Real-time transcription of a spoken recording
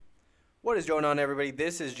What is going on, everybody?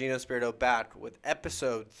 This is Gino Spirito back with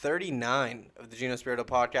episode 39 of the Gino Spirito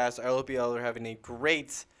Podcast. I hope you all are having a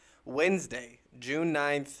great Wednesday, June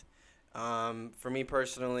 9th. For me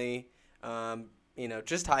personally,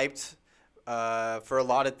 just hyped for a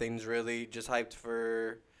lot of things, really. Just hyped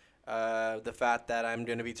for the fact that I'm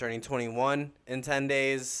going to be turning 21 in 10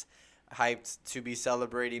 days. Hyped to be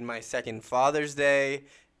celebrating my second Father's Day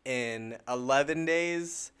in 11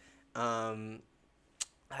 days.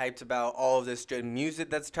 Hyped about all of this good music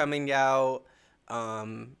that's coming out.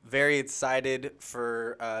 Very excited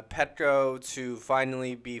for Petco to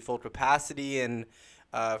finally be full capacity and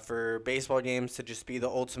for baseball games to just be the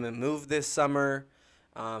ultimate move this summer.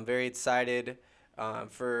 Very excited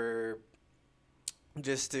for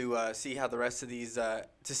just to see how the rest of these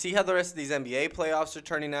NBA playoffs are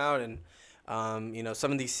turning out, and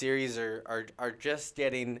some of these series are just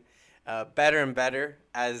getting better and better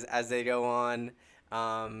as they go on.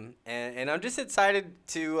 And I'm just excited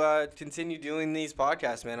to continue doing these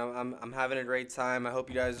podcasts, man. I'm having a great time. I hope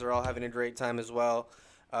you guys are all having a great time as well,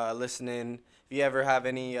 listening. If you ever have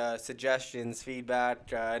any suggestions,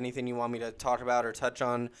 feedback, anything you want me to talk about or touch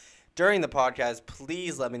on during the podcast,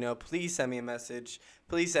 please let me know. Please send me a message.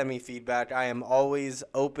 Please send me feedback. I am always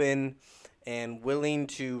open and willing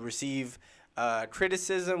to receive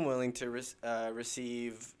criticism, willing to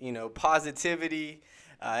receive positivity.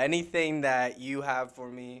 Anything that you have for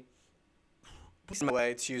me, please my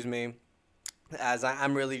way, excuse me, as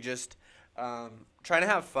I'm really just trying to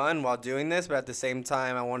have fun while doing this, but at the same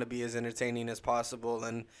time, I want to be as entertaining as possible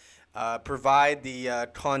and provide the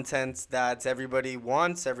content that everybody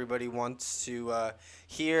wants to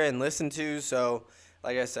hear and listen to. So,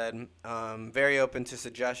 like I said, very open to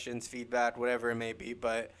suggestions, feedback, whatever it may be.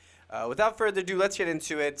 But without further ado, let's get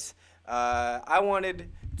into it. I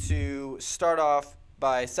wanted to start off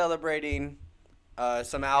by celebrating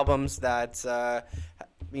some albums that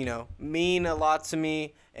mean a lot to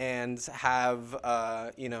me and have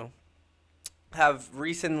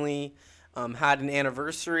recently had an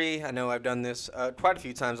anniversary. I know I've done this quite a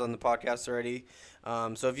few times on the podcast already.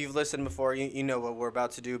 So if you've listened before, you know what we're about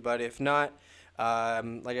to do. But if not,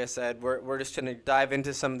 like I said, we're just going to dive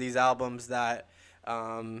into some of these albums that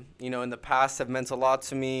in the past have meant a lot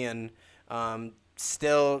to me and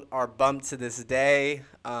still are bumped to this day,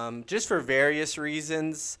 just for various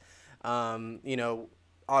reasons.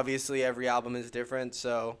 Obviously every album is different,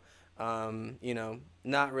 so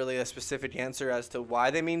not really a specific answer as to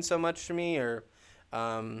why they mean so much to me or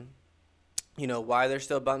why they're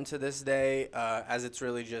still bumped to this day, as it's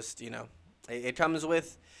really just it comes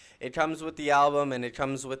with the album and it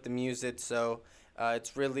comes with the music. So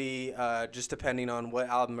it's really just depending on what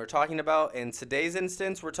album we're talking about. In today's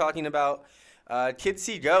instance, we're talking about Kids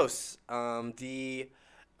See Ghosts, the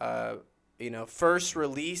first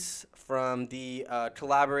release from the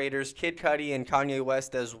collaborators Kid Cudi and Kanye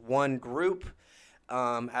West as one group,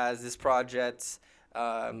 as this project,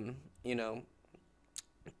 as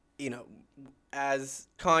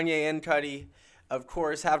Kanye and Cudi, of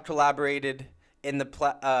course, have collaborated in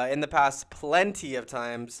the past plenty of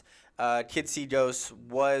times. Kids See Ghosts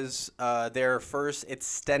was their first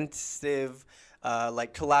extensive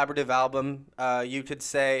collaborative album, you could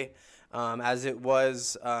say, as it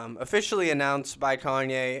was officially announced by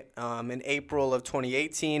Kanye in April of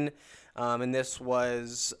 2018, and this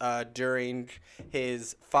was during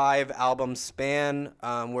his 5-album span,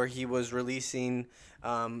 where he was releasing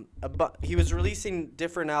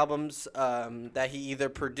different albums that he either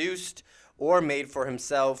produced or made for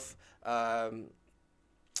himself.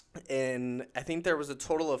 And I think there was a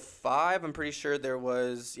total of 5. I'm pretty sure there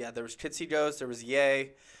was Kids See Ghosts, there was Ye,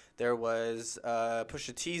 there was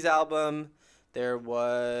Pusha T's album, there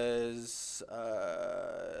was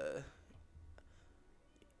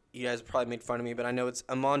you guys probably made fun of me, but I know it's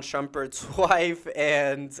Amon Shumpert's wife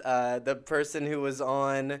and the person who was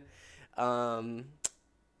on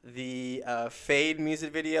the Fade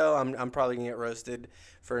music video. I'm probably gonna get roasted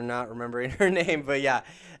for not remembering her name, but yeah,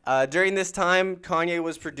 during this time Kanye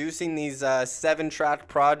was producing these 7-track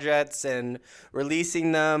projects and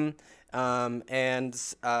releasing them,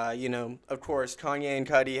 and of course Kanye and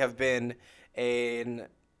Cudi have been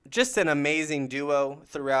just an amazing duo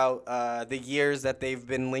throughout the years that they've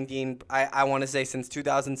been linking. I want to say since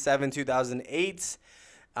 2007, 2008,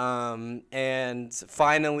 and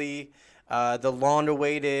finally the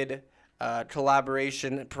long-awaited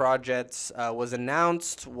collaboration project was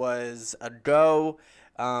announced, was a go,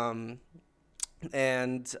 and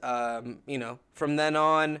from then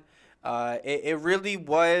on, it really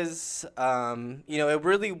was a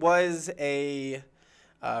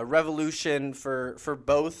revolution for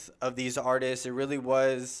both of these artists. It really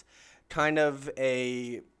was kind of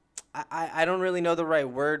I don't really know the right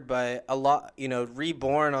word, but a lot,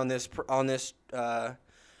 reborn on this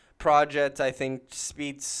project. I think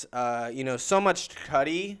speaks so much to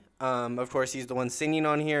Cuddy. Of course, he's the one singing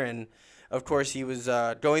on here, and of course he was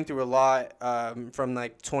going through a lot from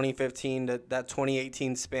like 2015 to that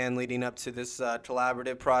 2018 span leading up to this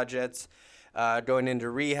collaborative project. Going into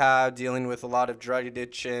rehab, dealing with a lot of drug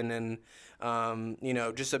addiction, and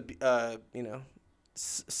just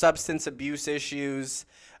substance abuse issues.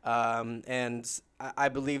 And I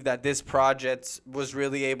believe that this project was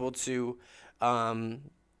really able to,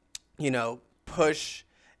 push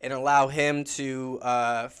and allow him to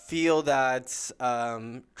feel that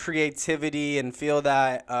creativity and feel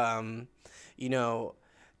that, you know,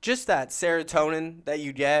 just that serotonin that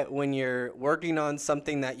you get when you're working on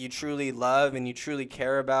something that you truly love and you truly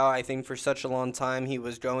care about. I think for such a long time he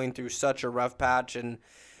was going through such a rough patch, and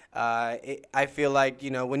I feel like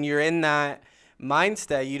when you're in that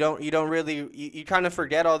mindset, you don't really you kind of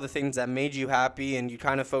forget all the things that made you happy, and you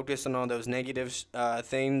kind of focus on all those negative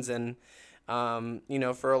things. And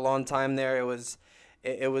for a long time there, it was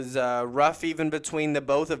rough, even between the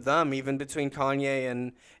both of them, even between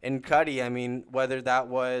Kanye and Cudi. I mean, whether that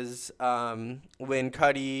was when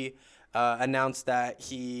Cudi announced that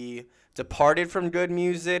he departed from good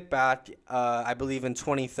music back, I believe, in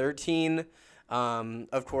 2013.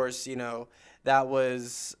 Of course, that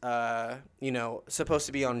was supposed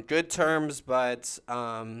to be on good terms, but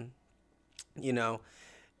Cudi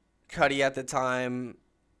at the time,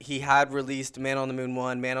 he had released Man on the Moon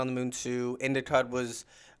 1, Man on the Moon 2. Indicud was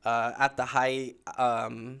at the height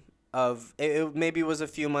of it maybe was a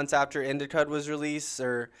few months after Indicud was released,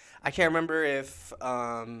 or I can't remember if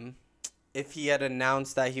he had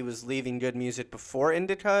announced that he was leaving good music before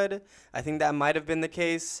Indicud. I think that might have been the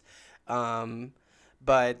case.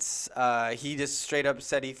 But he just straight up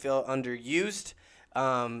said he felt underused.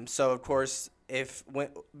 So of course,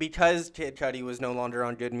 because Kid Cudi was no longer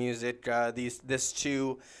on good music, this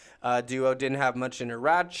two duo didn't have much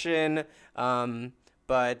interaction.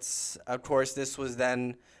 But of course, this was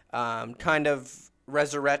then kind of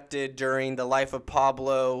resurrected during the life of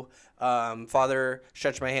Pablo. Father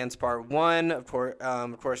Stretch My Hands Part 1. Of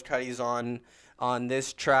course, Cudi's on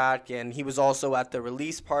this track, and he was also at the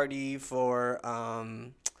release party for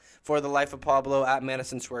the Life of Pablo at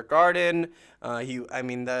Madison Square Garden.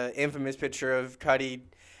 The infamous picture of Cudi,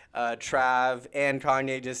 Trav, and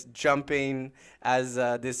Kanye just jumping as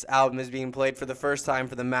this album is being played for the first time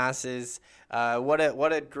for the masses. What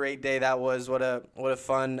a great day that was. What a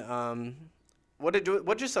fun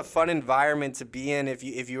what just a fun environment to be in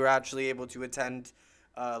if you were actually able to attend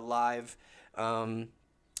live.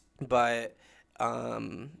 But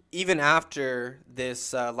even after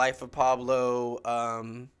this Life of Pablo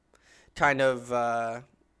kind of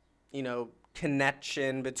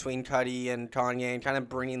connection between Cudi and Kanye and kind of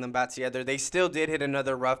bringing them back together, they still did hit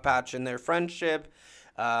another rough patch in their friendship,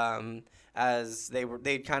 as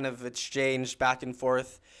they kind of exchanged back and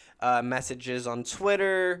forth messages on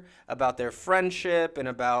Twitter about their friendship and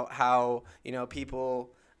about how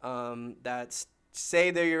people that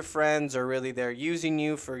say they're your friends or really they're using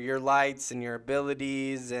you for your lights and your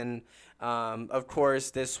abilities. And of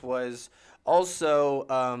course, this was also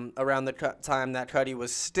around the time that Cudi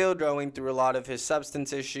was still going through a lot of his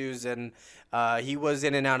substance issues, and he was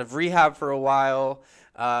in and out of rehab for a while.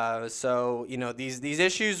 So these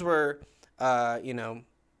issues were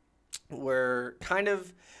were kind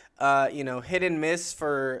of hit and miss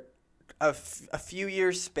for a few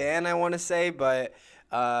years span, I want to say, but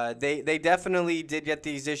they definitely did get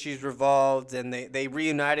these issues resolved, and they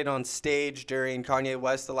reunited on stage during Kanye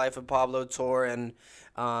West's The Life of Pablo tour, and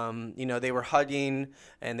they were hugging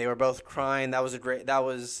and they were both crying. That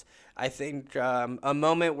was I think a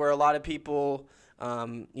moment where a lot of people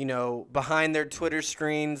behind their Twitter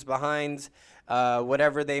screens, behind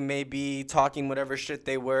whatever they may be, talking whatever shit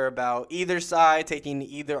they were about either side, taking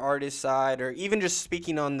either artist's side, or even just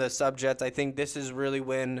speaking on the subject. I think this is really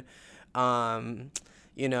when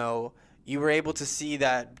you were able to see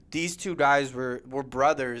that these two guys were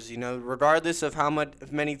brothers, regardless of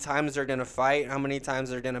many times they're going to fight, how many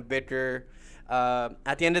times they're going to bicker.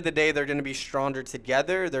 At the end of the day, they're going to be stronger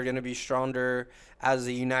together. They're going to be stronger as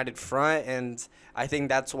a united front. And I think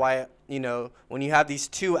that's why, when you have these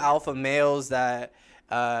two alpha males that,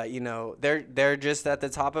 they're just at the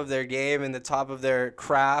top of their game and the top of their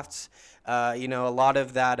crafts. A lot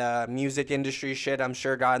of that music industry shit, I'm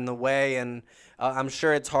sure, got in the way, and I'm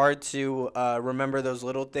sure it's hard to remember those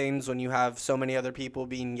little things when you have so many other people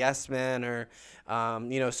being yes men, or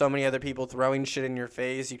so many other people throwing shit in your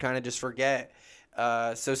face. You kind of just forget.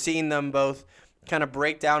 So seeing them both kind of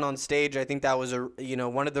break down on stage. I think that was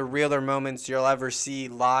one of the realer moments you'll ever see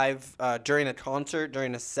live during a concert,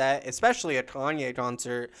 during a set, especially a Kanye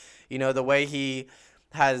concert. The way he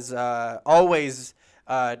has always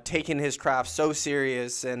taken his craft so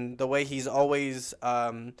serious, and the way he's always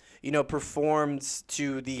performed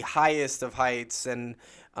to the highest of heights, and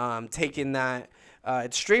taken that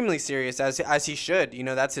extremely serious, as he should.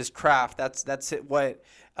 That's his craft. That's it, what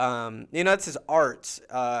that's his art.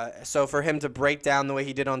 So for him to break down the way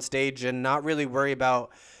he did on stage and not really worry about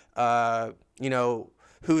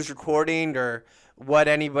who's recording or what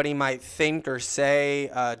anybody might think or say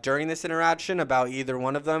during this interaction about either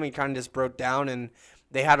one of them, he kind of just broke down and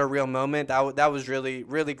they had a real moment. That was really,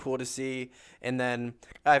 really cool to see. And then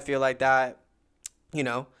I feel like that,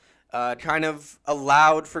 kind of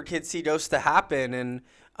allowed for Kids See Ghosts to happen. And,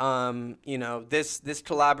 this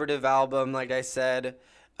collaborative album, like I said,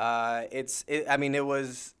 it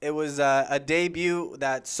was a debut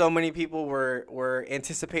that so many people were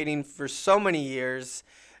anticipating for so many years.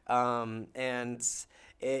 And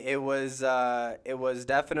it was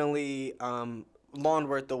definitely long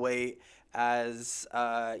worth the wait, as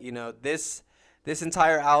this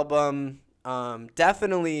entire album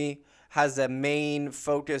definitely has a main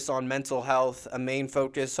focus on mental health, a main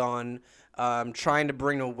focus on trying to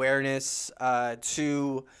bring awareness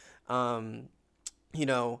to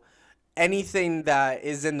anything that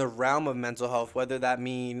is in the realm of mental health, whether that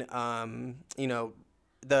mean the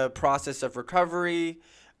process of recovery,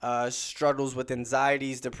 struggles with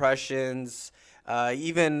anxieties, depressions,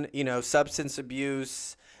 even substance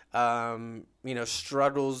abuse,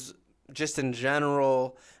 struggles just in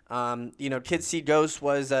general. Kids See Ghosts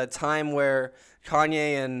was a time where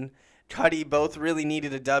Kanye and Cudi both really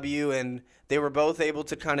needed a W, and they were both able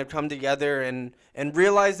to kind of come together and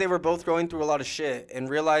realize they were both going through a lot of shit, and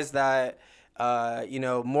realize that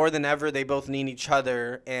more than ever they both need each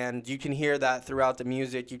other. And you can hear that throughout the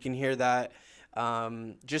music. You can hear that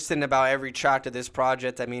just in about every track of this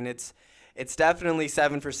project. I mean, it's definitely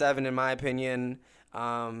 7 for 7 in my opinion.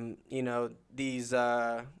 These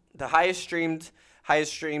the highest streamed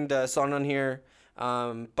song on here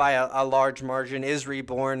by a large margin is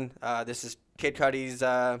Reborn. This is Kid Cudi's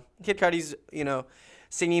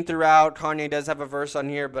singing throughout. Kanye does have a verse on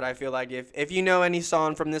here, but I feel like if you know any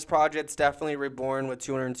song from this project, it's definitely Reborn with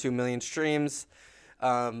 202 million streams.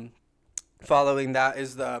 Following that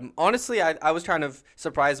is honestly, I was kind of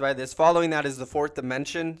surprised by this. Following that is the Fourth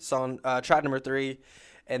Dimension song, track number 3.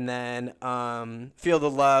 And then Feel the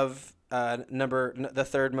Love, the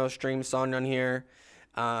third most streamed song on here.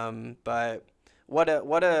 But what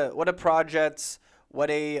a project.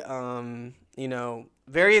 What a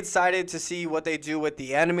very excited to see what they do with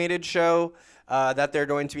the animated show that they're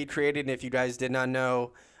going to be creating. If you guys did not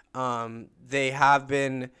know, they have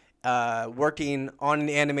been working on an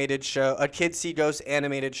animated show, a Kids See Ghosts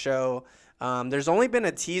animated show. There's only been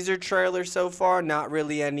a teaser trailer so far, not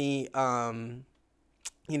really any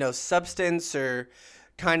substance or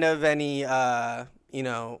kind of any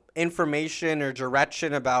information or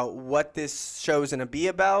direction about what this show is going to be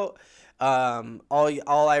about.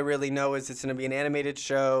 All I really know is it's going to be an animated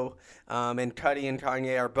show, and Cudi and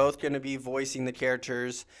Kanye are both going to be voicing the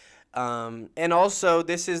characters. And also,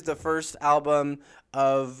 this is the first album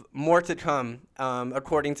of more to come,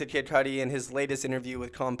 according to Kid Cudi in his latest interview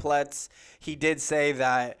with Complex. He did say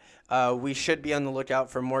that we should be on the lookout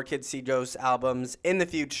for more Kids See Ghosts albums in the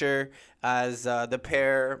future, as the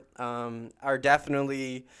pair are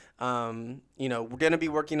definitely we're going to be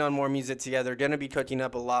working on more music together, going to be cooking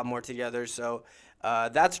up a lot more together. So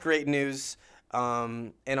that's great news.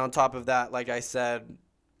 And on top of that, like I said,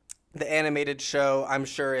 the animated show, I'm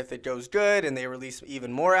sure if it goes good and they release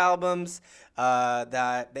even more albums,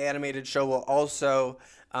 that the animated show will also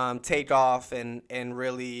take off and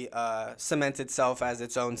really cement itself as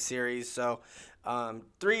its own series. So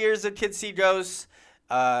 3 years of Kids See Ghosts.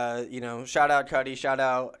 Shout out Cudi, shout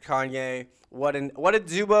out Kanye. What a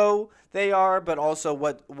duo they are, but also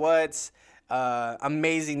what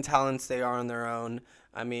amazing talents they are on their own.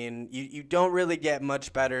 I mean, you don't really get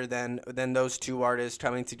much better than those two artists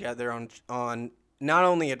coming together on not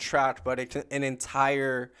only a track, but an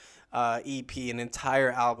entire EP, an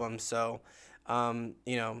entire album. So, all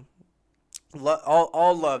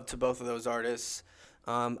love to both of those artists.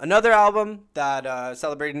 Another album that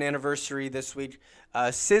celebrated an anniversary this week,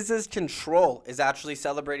 SZA's Control is actually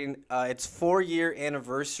celebrating its 4-year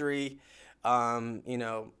anniversary.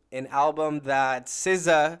 An album that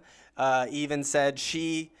SZA even said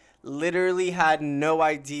she literally had no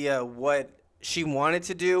idea what she wanted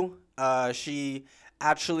to do. She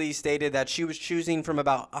actually stated that she was choosing from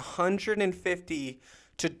about 150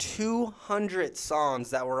 to 200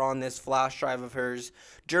 songs that were on this flash drive of hers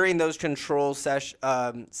during those sessions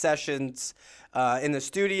in the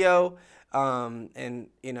studio. And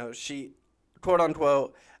she, quote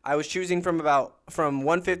unquote, I was choosing from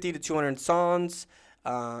 150 to 200 songs.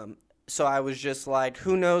 So I was just like,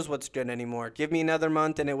 who knows what's good anymore? Give me another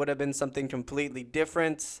month and it would have been something completely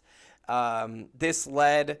different. This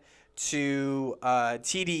led to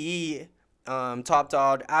TDE, Top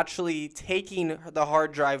Dog, actually taking the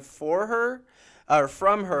hard drive for her, or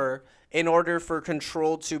from her, in order for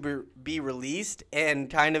Control to be released, and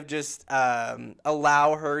kind of just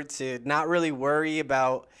allow her to not really worry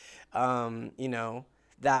about,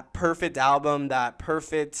 that perfect album, that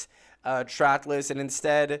perfect track list, and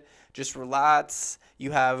instead just relax.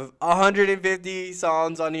 You have 150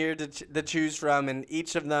 songs on here to choose from, and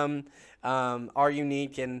each of them are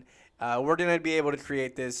unique, and we're going to be able to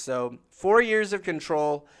create this. So 4 years of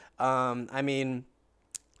Control.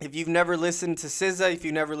 If you've never listened to SZA, if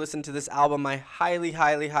you've never listened to this album, I highly,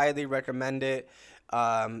 highly, highly recommend it.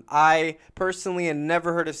 I personally had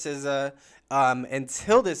never heard of SZA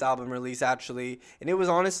until this album release, actually. And it was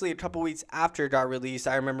honestly a couple weeks after it got released.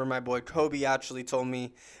 I remember my boy Kobe actually told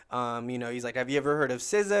me, he's like, have you ever heard of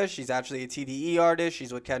SZA? She's actually a TDE artist.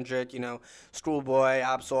 She's with Kendrick, Schoolboy,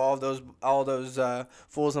 Absol, all those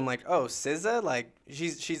fools. I'm like, oh, SZA? Like,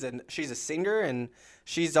 she's a singer and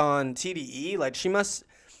she's on TDE? Like, she must...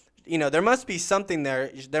 there must be something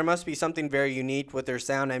there. There must be something very unique with their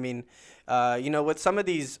sound. With some of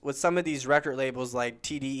these record labels like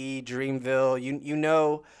TDE,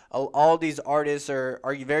 Dreamville, all these artists are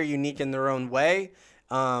very unique in their own way.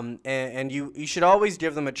 And you should always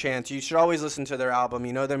give them a chance. You should always listen to their album.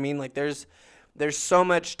 You know what I mean? Like there's so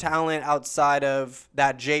much talent outside of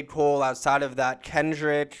that J. Cole, outside of that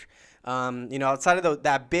Kendrick, outside of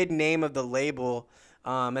that big name of the label.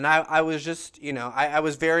 And I was just, I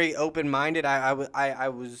was very open-minded. I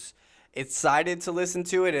was excited to listen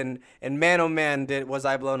to it, and man, oh man, was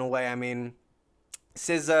I blown away.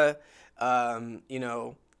 SZA,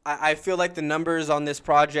 I feel like the numbers on this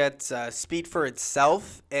project speak for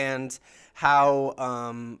itself, and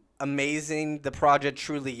how amazing the project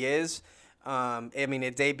truly is.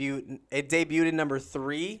 It debuted at number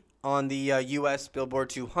 3 on the U.S. Billboard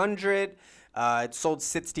 200. It sold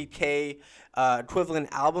 60K equivalent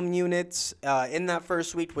album units in that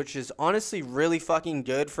first week, which is honestly really fucking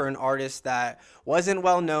good for an artist that wasn't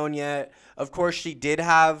well known yet. Of course, she did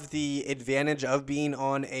have the advantage of being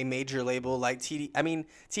on a major label like TDE.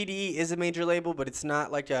 TDE is a major label, but it's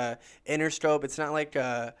not like a Interscope. It's not like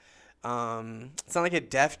a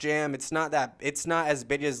Def Jam. It's not as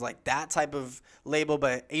big as like that type of label,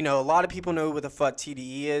 but a lot of people know what the fuck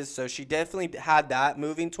TDE is. So she definitely had that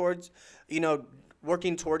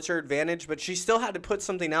working towards her advantage, but she still had to put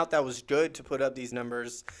something out that was good to put up these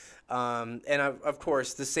numbers. And of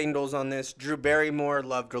course, the singles on this: Drew Barrymore,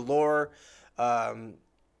 Love Galore,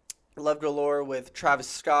 with Travis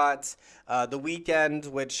Scott, The Weeknd,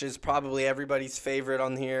 which is probably everybody's favorite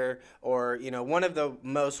on here, or one of the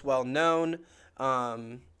most well known.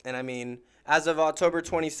 As of October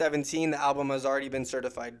 2017, the album has already been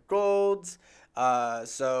certified gold.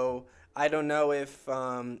 So I don't know if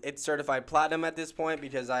it's certified platinum at this point,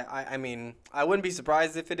 because I wouldn't be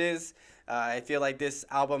surprised if it is. I feel like this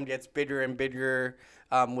album gets bigger and bigger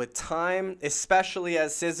with time, especially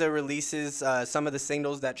as SZA releases some of the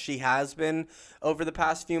singles that she has been over the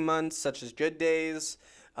past few months, such as Good Days.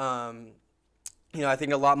 I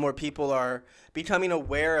think a lot more people are becoming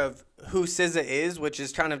aware of who SZA is, which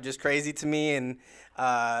is kind of just crazy to me. And,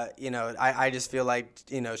 I just feel like,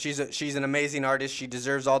 she's an amazing artist. She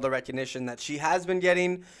deserves all the recognition that she has been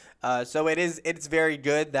getting. So it's very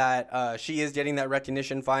good that she is getting that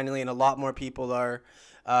recognition finally, and a lot more people are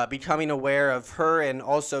becoming aware of her, and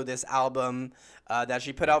also this album that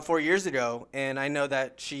she put out 4 years ago. And I know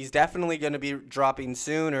that she's definitely going to be dropping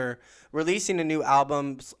soon, or releasing a new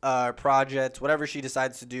album, project, whatever she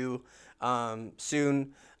decides to do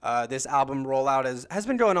soon. This album rollout has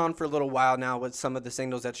been going on for a little while now with some of the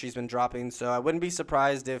singles that she's been dropping. So I wouldn't be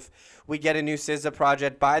surprised if we get a new SZA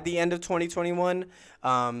project by the end of 2021.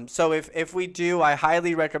 So if we do, I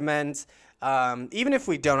highly recommend, even if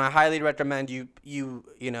we don't, I highly recommend you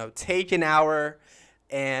take an hour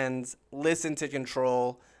and listen to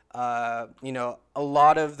Control. A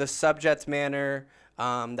lot of the subject matter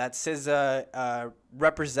that SZA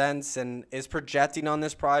represents and is projecting on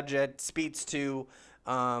this project speaks to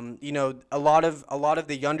a lot of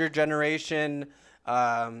the younger generation,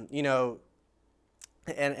 and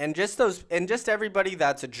just everybody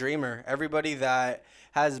that's a dreamer, everybody that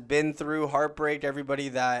has been through heartbreak, everybody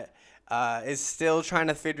that is still trying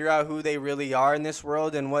to figure out who they really are in this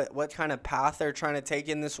world and what kind of path they're trying to take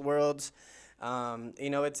in this world.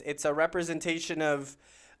 It's a representation of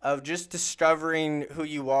just discovering who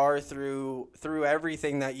you are through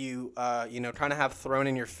everything that you kind of have thrown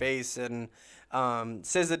in your face. And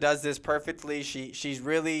SZA does this perfectly. She's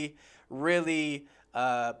really really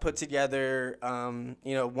put together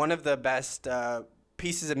one of the best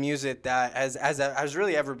pieces of music that has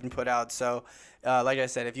really ever been put out. So like I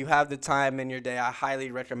said, if you have the time in your day, I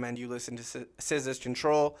highly recommend you listen to SZA's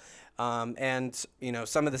Control. And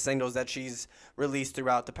some of the singles that she's released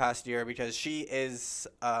throughout the past year, because she is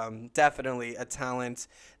definitely a talent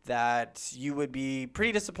that you would be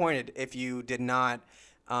pretty disappointed if you did not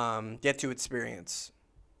get to experience.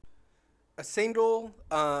 A single,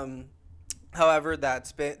 however,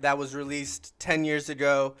 that was released 10 years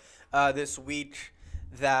ago this week,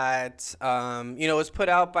 that was put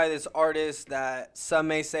out by this artist that some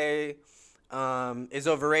may say is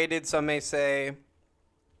overrated, some may say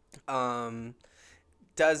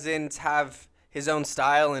doesn't have his own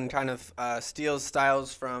style and kind of steals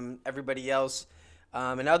styles from everybody else.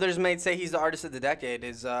 And others may say he's the artist of the decade,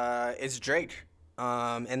 is Drake.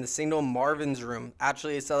 And the single Marvin's Room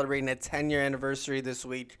actually is celebrating a 10-year anniversary this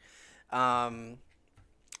week. I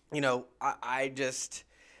just,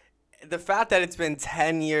 the fact that it's been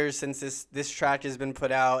 10 years since this track has been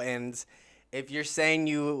put out, and if you're saying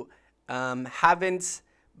you haven't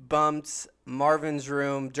bumped Marvin's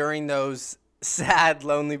Room during those sad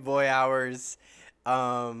lonely boy hours,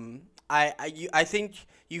 I think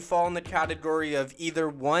you fall in the category of either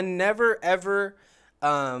one, never ever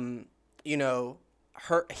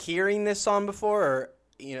hearing this song before, or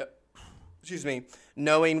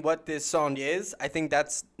knowing what this song is. I think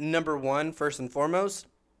that's number one, first and foremost.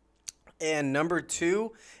 And number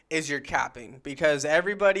two is your capping, because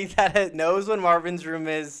everybody that knows what Marvin's Room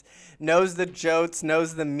is, knows the jokes,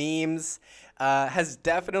 knows the memes, has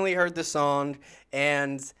definitely heard the song.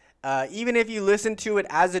 And even if you listen to it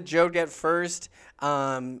as a joke at first,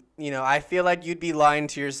 I feel like you'd be lying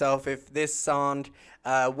to yourself if this song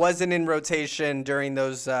wasn't in rotation during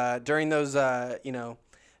those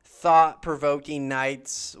thought-provoking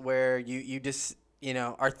nights where you just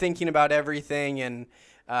are thinking about everything, and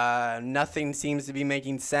nothing seems to be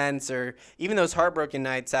making sense, or even those heartbroken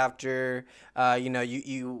nights after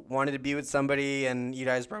you wanted to be with somebody and you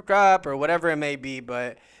guys broke up, or whatever it may be.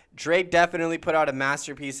 But Drake definitely put out a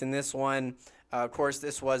masterpiece in this one. Of course,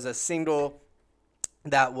 this was a single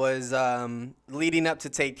that was leading up to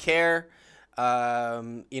Take Care.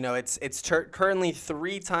 It's currently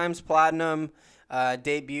 3 times platinum.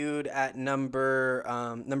 Debuted at number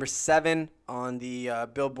 7 on the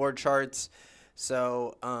Billboard charts.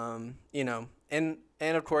 So and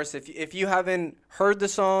of course, if you haven't heard the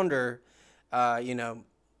song, or you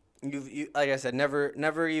like I said,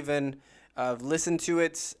 never even listened to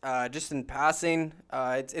it, just in passing,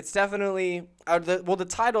 it's definitely the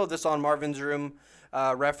title of this song, Marvin's Room,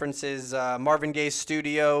 references Marvin Gaye's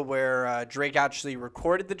studio where Drake actually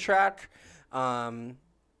recorded the track.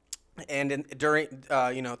 And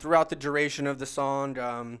throughout the duration of the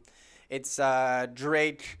song, it's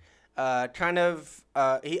Drake he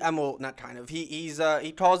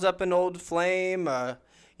calls up an old flame,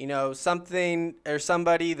 something or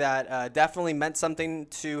somebody that definitely meant something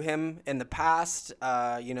to him in the past,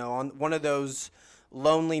 on one of those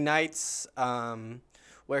lonely nights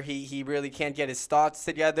where he really can't get his thoughts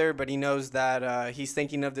together, but he knows that he's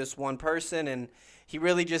thinking of this one person, and he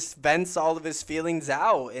really just vents all of his feelings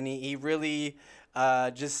out, and he really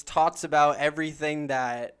just talks about everything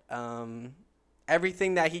that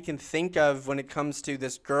he can think of when it comes to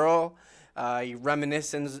this girl. He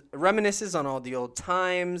reminisces on all the old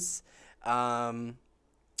times,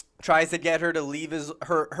 tries to get her to leave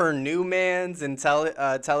her new man's and tell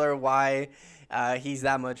her why he's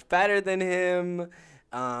that much better than him.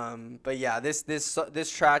 But yeah,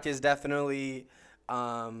 this track is definitely,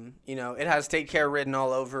 it has Take Care written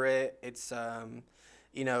all over it. It's,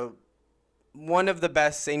 one of the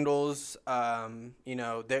best singles,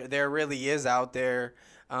 there really is out there,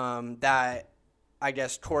 that I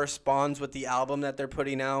guess corresponds with the album that they're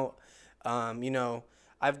putting out. I've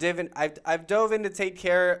dove into Take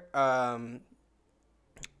Care, a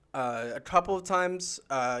couple of times,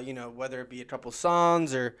 whether it be a couple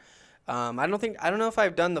songs or, I don't know if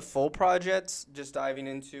I've done the full projects, just diving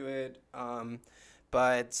into it.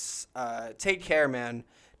 But Take Care, man,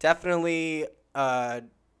 definitely, one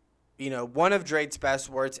of Drake's best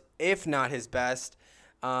works, if not his best.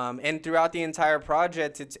 And throughout the entire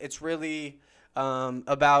project, it's really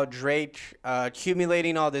about Drake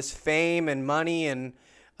accumulating all this fame and money, and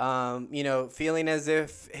feeling as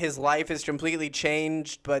if his life has completely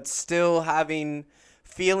changed, but still having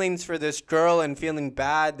feelings for this girl and feeling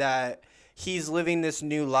bad that he's living this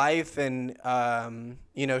new life and,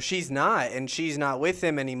 she's not, and she's not with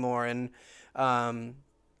him anymore. And,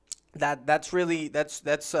 that's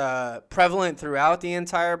prevalent throughout the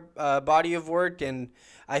entire body of work, and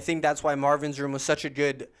I think that's why Marvin's Room was such a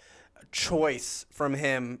good choice from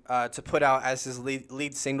him to put out as his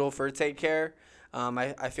lead single for Take Care.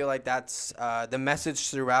 I feel like that's the message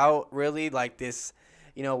throughout, really, like this,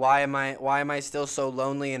 why am I still so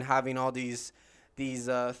lonely and having all these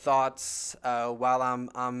thoughts while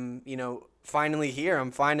I'm finally here. I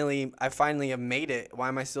finally have made it. Why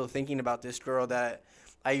am I still thinking about this girl that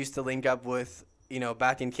I used to link up with,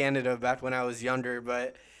 back in Canada, back when I was younger?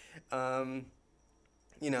 But,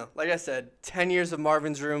 like I said, 10 years of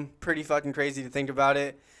Marvin's Room, pretty fucking crazy to think about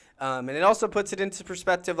it. And it also puts it into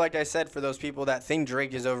perspective, like I said, for those people that think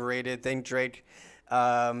Drake is overrated, think Drake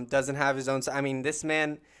doesn't have his own. I mean, this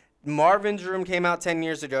man, Marvin's Room came out 10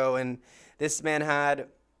 years ago, and this man had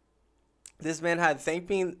Thank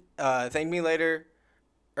Me Later,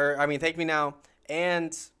 Thank Me Now,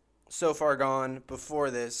 and So Far Gone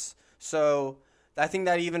before this. So I think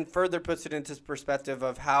that even further puts it into perspective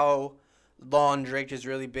of how long Drake has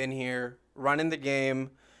really been here, running the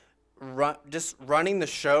game, just running the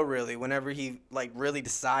show, really, whenever he really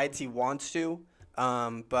decides he wants to.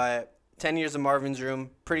 But 10 years of Marvin's Room,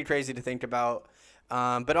 pretty crazy to think about.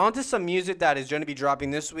 But on to some music that is going to be dropping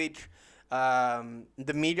this week. The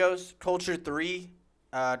Migos, Culture 3,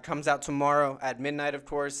 comes out tomorrow at midnight, of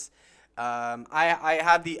course. I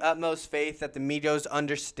have the utmost faith that the Migos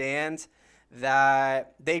understand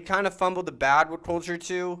that they kind of fumbled the bag with Culture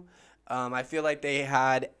 2. I feel like they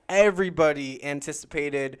had everybody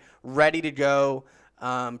anticipated, ready to go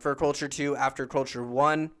for Culture 2 after Culture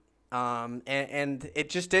 1. And it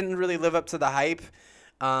just didn't really live up to the hype.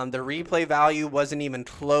 The replay value wasn't even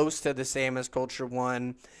close to the same as Culture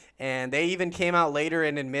 1. And they even came out later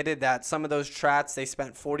and admitted that some of those tracks they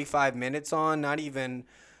spent 45 minutes on, not even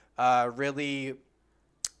really,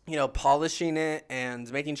 polishing it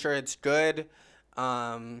and making sure it's good.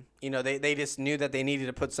 They just knew that they needed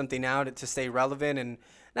to put something out to stay relevant, and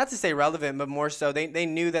not to stay relevant, but more so they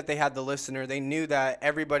knew that they had the listener. They knew that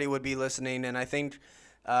everybody would be listening, and I think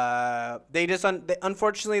they just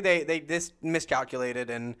unfortunately they just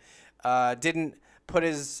miscalculated and didn't put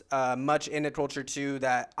as much into Culture 2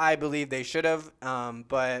 that I believe they should have.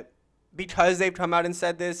 But because they've come out and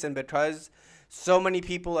said this, and because so many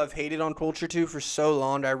people have hated on Culture 2 for so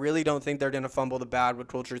long, I really don't think they're going to fumble the bag with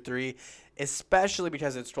Culture 3, especially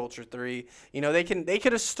because it's Culture 3. They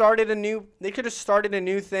could have started a new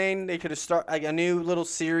thing. They could have started a new little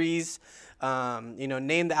series,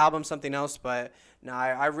 name the album something else, but no,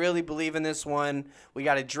 I really believe in this one. We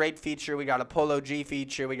got a Drake feature, we got a Polo G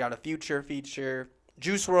feature, we got a Future feature,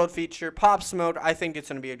 Juice WRLD feature, Pop Smoke. I think it's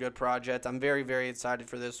going to be a good project. I'm very, very excited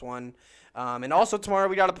for this one. And also tomorrow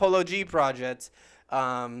we got a Polo G project.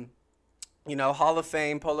 Hall of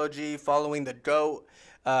Fame, Polo G, following the Go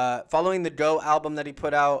album that he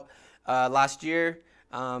put out last year.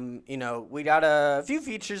 We got a few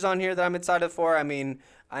features on here that I'm excited for. I mean,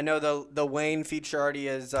 I know the Wayne feature already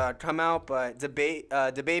has come out, but the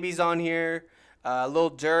Baby's on here. Lil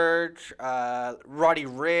Durk, Roddy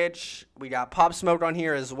Ricch. We got Pop Smoke on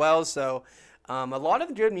here as well. So a lot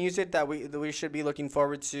of good music that we should be looking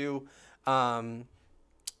forward to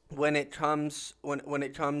when it comes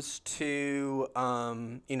to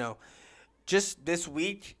just this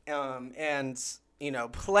week, and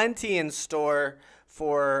plenty in store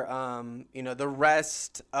for the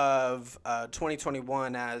rest of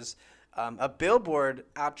 2021, as a billboard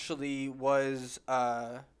actually was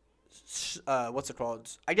what's it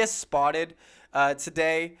called? I guess spotted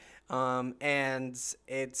today, and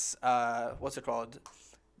it's what's it called?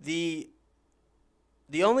 The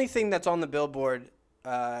only thing that's on the billboard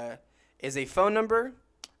is a phone number,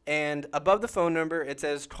 and above the phone number it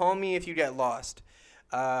says, "Call me if you get lost."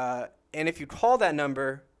 And if you call that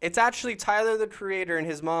number, it's actually Tyler, the Creator, and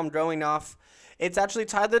his mom going off. It's actually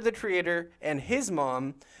Tyler, the Creator, and his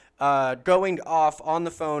mom going off on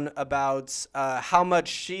the phone about how much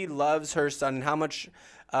she loves her son, and how much,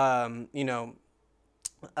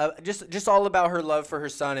 just all about her love for her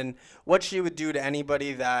son, and what she would do to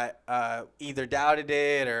anybody that either doubted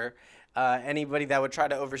it, or anybody that would try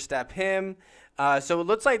to overstep him. So it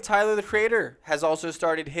looks like Tyler, the Creator, has also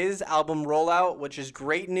started his album rollout, which is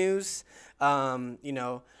great news.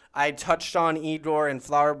 I touched on Igor and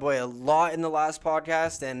Flower Boy a lot in the last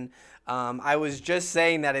podcast, and I was just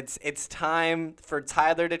saying that it's time for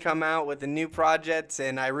Tyler to come out with a new project,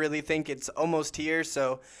 and I really think it's almost here.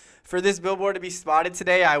 So for this billboard to be spotted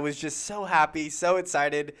today, I was just so happy, so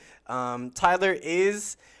excited. Tyler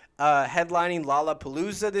is headlining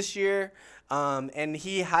Lollapalooza this year, and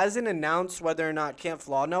he hasn't announced whether or not Camp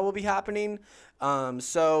Flawedna will be happening.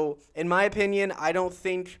 So in my opinion, I don't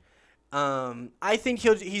think. I think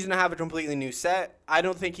he's gonna have a completely new set. I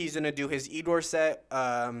don't think he's gonna do his Igor set.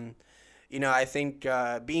 I think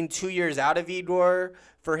being 2 years out of Igor,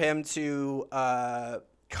 for him to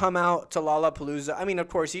come out to Lollapalooza. I mean, of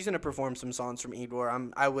course, he's gonna perform some songs from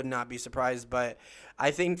Igor. I would not be surprised, but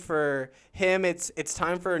I think for him, it's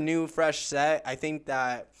time for a new, fresh set. I think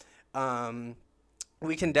that.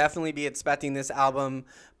 We can definitely be expecting this album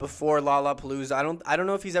before Lollapalooza. I don't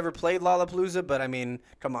know if he's ever played Lollapalooza, but I mean,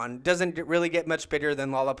 come on, doesn't really get much bigger than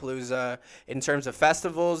Lollapalooza in terms of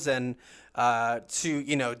festivals, and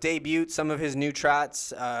to debut some of his new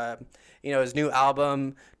tracks, his new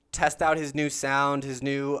album, test out his new sound, his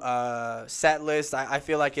new set list. I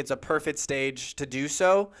feel like it's a perfect stage to do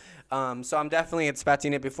so. So I'm definitely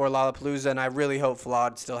expecting it before Lollapalooza, and I really hope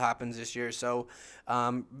Flawed still happens this year. So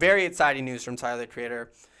very exciting news from Tyler, the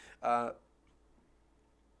Creator. But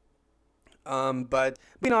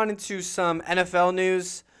moving on into some NFL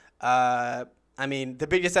news. The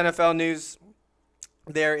biggest NFL news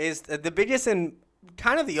there is the biggest and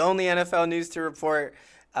kind of the only NFL news to report.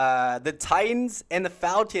 The Titans and the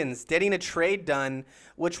Falcons getting a trade done,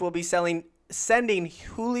 which will be sending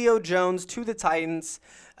Julio Jones to the Titans,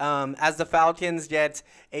 as the Falcons get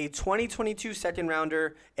a 2022 second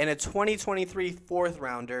rounder and a 2023 fourth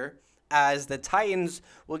rounder, as the Titans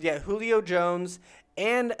will get Julio Jones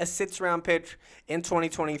and a 6th-round pick in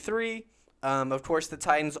 2023. Of course, the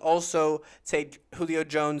Titans also take Julio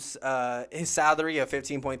Jones, his salary of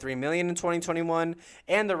 $15.3 million in 2021,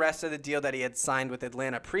 and the rest of the deal that he had signed with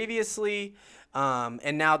Atlanta previously.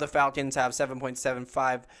 And now the Falcons have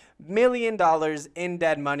 $7.75 million in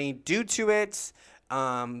dead money due to it.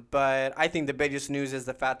 But I think the biggest news is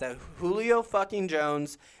the fact that Julio fucking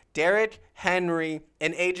Jones, Derrick Henry,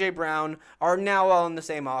 and A.J. Brown are now all in the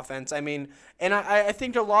same offense. I mean, and I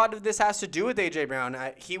think a lot of this has to do with A.J. Brown.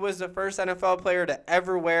 He was the first NFL player to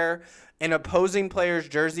ever wear an opposing player's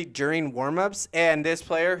jersey during warmups, and this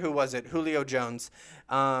player, who was it? Julio Jones.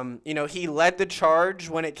 He led the charge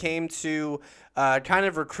when it came to kind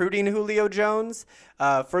of recruiting Julio Jones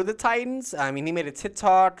for the Titans. I mean, he made a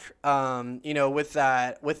TikTok, with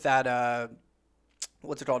that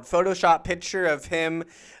what's it called? Photoshop picture of him,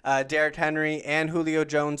 Derrick Henry, and Julio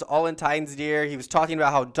Jones all in Titans gear. He was talking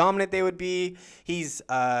about how dominant they would be. He's,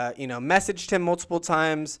 messaged him multiple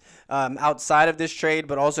times outside of this trade,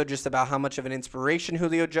 but also just about how much of an inspiration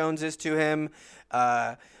Julio Jones is to him.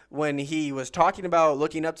 When he was talking about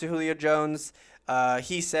looking up to Julio Jones,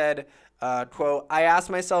 he said, quote, "I ask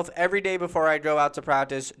myself every day before I go out to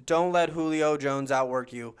practice, don't let Julio Jones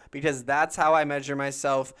outwork you, because that's how I measure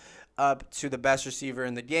myself up to the best receiver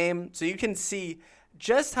in the game." So you can see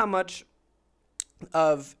just how much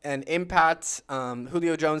of an impact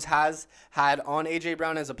Julio Jones has had on A.J.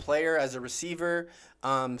 Brown as a player, as a receiver.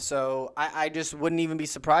 So I just wouldn't even be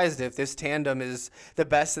surprised if this tandem is the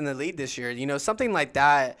best in the league this year. Something like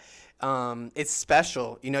that, it's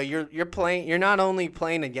special. You're not only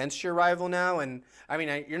playing against your rival now, and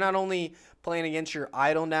you're not only playing against your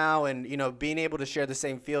idol now, and being able to share the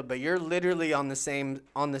same field, but you're literally on the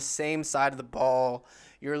same side of the ball.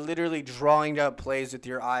 You're literally drawing up plays with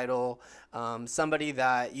your idol, somebody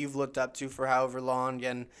that you've looked up to for however long.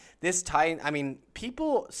 And this Titan,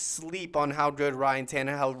 people sleep on how good Ryan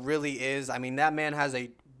Tannehill really is. That man has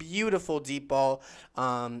a beautiful deep ball.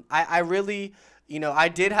 I really, I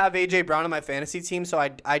did have A.J. Brown on my fantasy team, so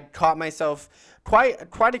I caught myself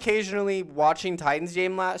quite occasionally watching Titans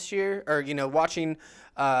game last year, or watching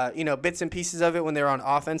bits and pieces of it when they were on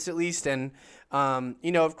offense at least. And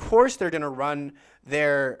of course they're gonna run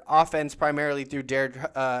their offense primarily through Derrick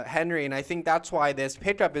Henry, and I think that's why this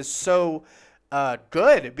pickup is so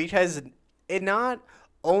good, because it not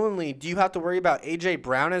only do you have to worry about A.J.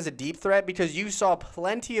 Brown as a deep threat, because you saw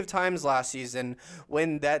plenty of times last season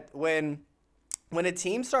when a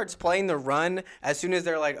team starts playing the run, as soon as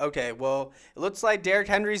they're like, okay, well, it looks like Derrick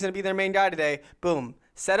Henry's going to be their main guy today, boom,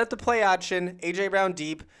 set up the play action, A.J. Brown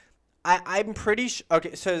deep. I'm pretty sure.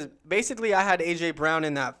 Okay, so basically I had A.J. Brown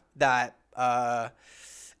in that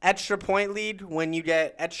extra point lead, when you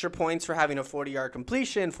get extra points for having a 40-yard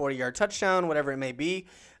completion, 40-yard touchdown, whatever it may be.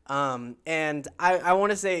 And I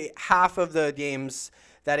want to say half of the games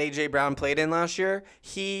that A.J. Brown played in last year,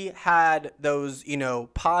 he had those,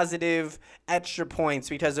 positive extra points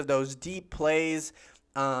because of those deep plays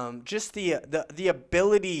just the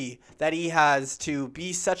ability that he has to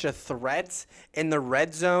be such a threat in the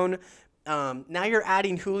red zone. Now you're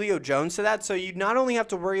adding Julio Jones to that, so you not only have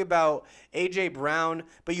to worry about A.J. Brown,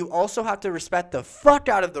 but you also have to respect the fuck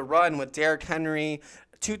out of the run with Derrick Henry,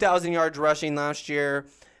 2,000 yards rushing last year.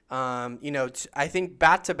 I think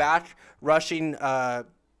back-to-back rushing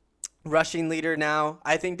leader now.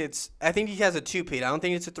 I think he has a two-peat. I don't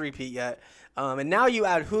think it's a three-peat yet. And now you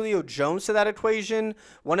add Julio Jones to that equation,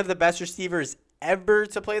 one of the best receivers ever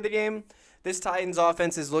to play the game. This Titans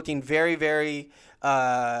offense is looking very, very,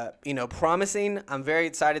 promising. I'm very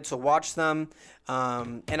excited to watch them.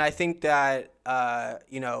 And I think that,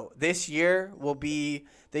 this year will be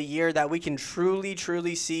the year that we can truly,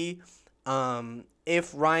 truly see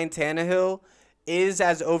if Ryan Tannehill is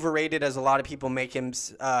as overrated as a lot of people make him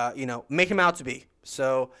out to be.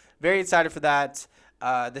 So very excited for that.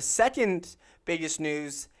 The second biggest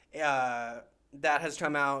news that has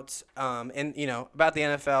come out about the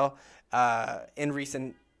NFL in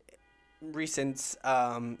recent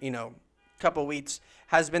couple weeks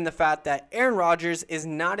has been the fact that Aaron Rodgers is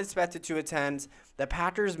not expected to attend the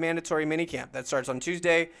Packers mandatory minicamp that starts on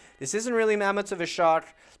Tuesday. This isn't really that much of a shock,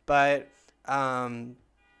 but Aaron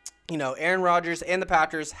Rodgers and the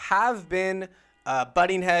Packers have been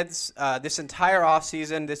butting heads this entire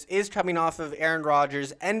offseason. This is coming off of Aaron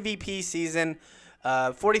Rodgers' MVP season,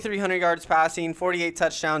 4,300 yards passing, 48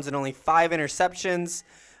 touchdowns, and only 5 interceptions.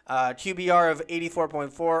 QBR of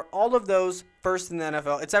 84.4. All of those first in the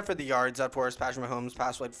NFL, except for the yards. Of course, Patrick Mahomes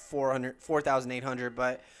passed like 4,800.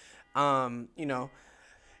 But, Aaron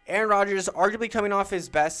Rodgers arguably coming off his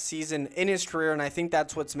best season in his career, and I think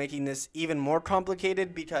that's what's making this even more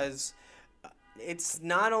complicated because it's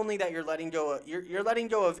not only that you're letting go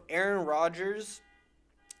of Aaron Rodgers,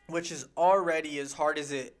 which is already as hard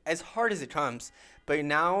as it comes, but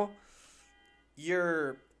now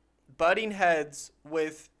you're butting heads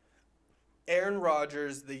with Aaron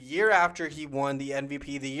Rodgers the year after he won the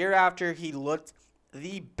MVP, the year after he looked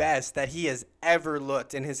the best that he has ever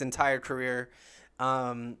looked in his entire career.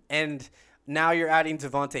 And now you're adding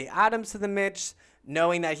Devontae Adams to the mix,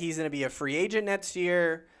 knowing that he's going to be a free agent next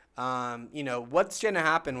year. What's going to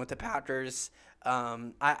happen with the Packers?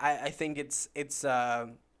 I think it's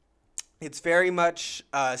very much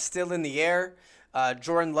still in the air.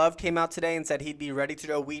 Jordan Love came out today and said he'd be ready to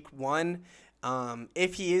go week 1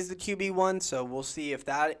 if he is the QB1. So we'll see if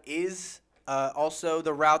that is also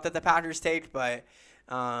the route that the Packers take. But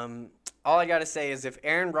all I got to say is if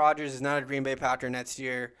Aaron Rodgers is not a Green Bay Packer next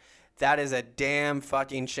year, that is a damn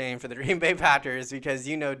fucking shame for the Green Bay Packers because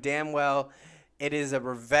you know damn well it is a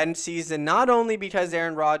revenge season, not only because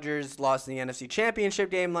Aaron Rodgers lost in the NFC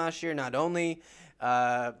Championship game last year, not only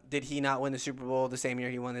did he not win the Super Bowl the same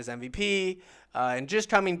year he won his MVP, and just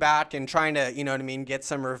coming back and trying to, get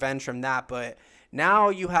some revenge from that. But now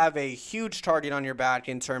you have a huge target on your back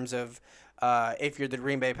in terms of if you're the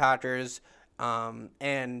Green Bay Packers.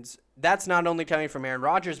 And that's not only coming from Aaron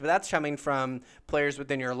Rodgers, but that's coming from players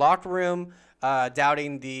within your locker room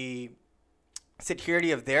doubting the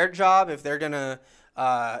security of their job. If you're gonna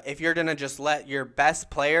just let your best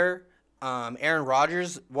player, Aaron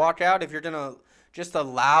Rodgers, walk out, if you're gonna just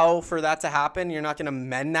allow for that to happen, you're not gonna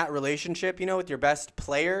mend that relationship, with your best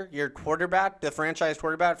player, your quarterback, the franchise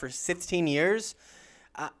quarterback for 16 years.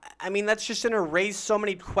 That's just gonna raise so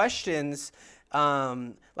many questions.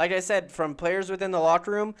 Like I said, from players within the locker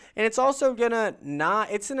room, and it's also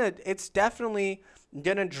it's definitely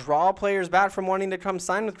gonna draw players back from wanting to come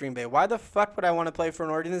sign with Green Bay. Why the fuck would I want to play for an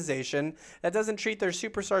organization that doesn't treat their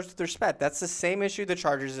superstars with respect? That's the same issue the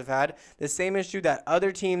Chargers have had, the same issue that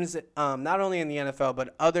other teams, not only in the NFL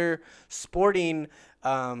but other sporting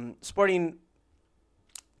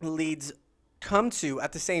leads come to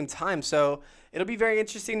at the same time. So it'll be very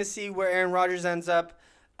interesting to see where Aaron Rodgers ends up.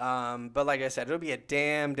 But like I said, it'll be a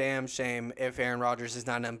damn shame if Aaron Rodgers does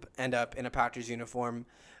not end up in a Packers uniform,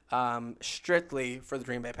 strictly for the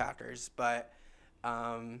Green Bay Packers. But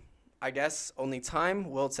I guess only time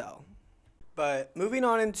will tell. But moving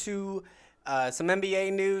on into some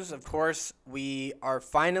NBA news, of course, we are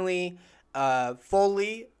finally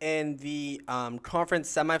fully in the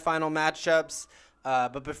conference semifinal matchups.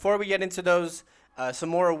 But before we get into those, some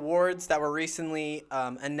more awards that were recently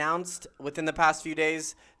announced within the past few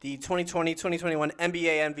days. The 2020-2021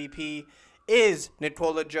 NBA MVP is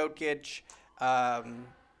Nikola Jokic.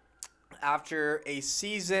 After a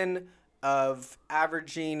season of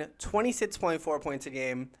averaging 26.4 points a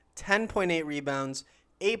game, 10.8 rebounds,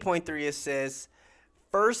 8.3 assists,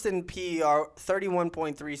 first in PER,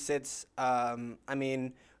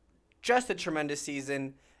 31.36. Just a tremendous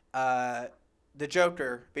season. the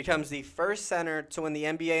Joker becomes the first center to win the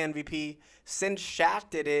NBA MVP since Shaq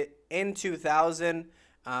did it in 2000.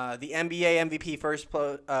 The NBA MVP first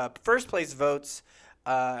place votes.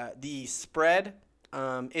 The spread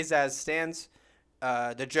is as stands.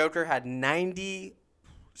 The Joker had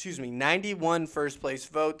 91 first place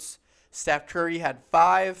votes. Steph Curry had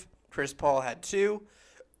 5. Chris Paul had 2.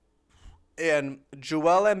 And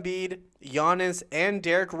Joel Embiid, Giannis, and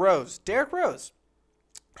Derrick Rose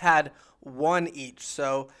had 1 each.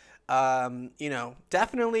 So,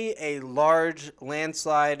 definitely a large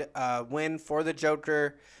landslide win for the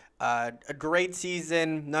Joker. A great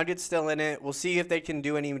season. Nuggets still in it. We'll see if they can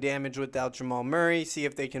do any damage without Jamal Murray. See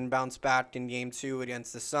if they can bounce back in Game 2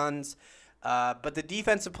 against the Suns. But the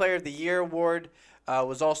Defensive Player of the Year award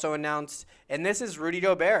was also announced. And this is Rudy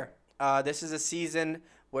Gobert. This is a season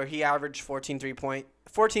where he averaged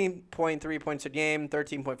 14.3 points a game,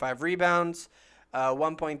 13.5 rebounds,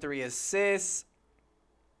 1.3 assists,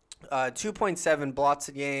 2.7 blocks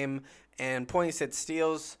a game, and 0.6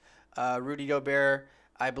 steals. Rudy Gobert,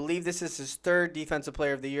 I believe this is his 3rd Defensive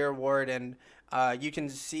Player of the Year award, and you can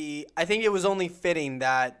see, I think it was only fitting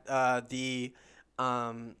that the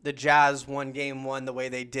Jazz won Game 1 the way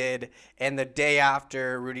they did, and the day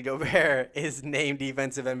after Rudy Gobert is named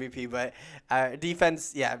Defensive MVP. But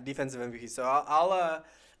Defensive MVP. So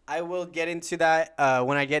I will get into that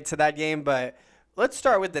when I get to that game. But let's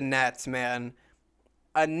start with the Nets, man.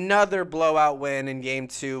 Another blowout win in Game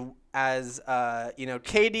 2, as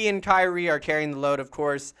KD and Kyrie are carrying the load, of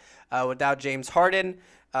course, without James Harden.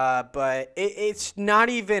 But it's not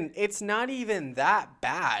even that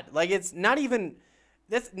bad. Like, it's not even.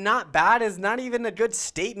 That's not bad. Is not even a good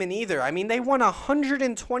statement either. I mean, they won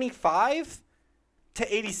 125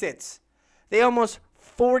 to 86. They almost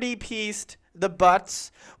 40-pieced the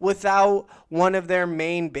Bucks without one of their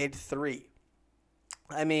main big 3.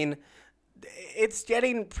 I mean, it's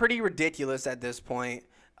getting pretty ridiculous at this point.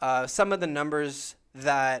 Some of the numbers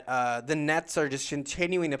that the Nets are just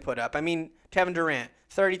continuing to put up. I mean, Kevin Durant,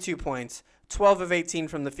 32 points, 12 of 18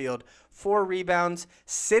 from the field, 4 rebounds,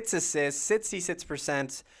 6 assists,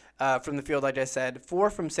 66% from the field, like I said, 4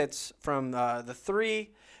 from 6 from the 3.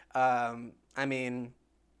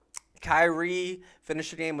 Kyrie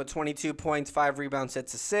finished the game with 22 points, 5 rebounds,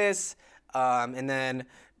 6 assists. And then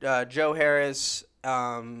Joe Harris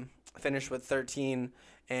finished with 13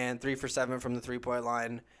 and 3 for 7 from the 3-point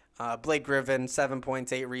line. Blake Griffin, 7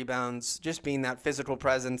 points, 8 rebounds, just being that physical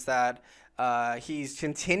presence that he's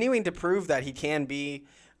continuing to prove that he can be.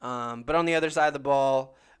 But on the other side of the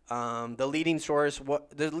ball, the leading scorer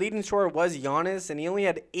was Giannis, and he only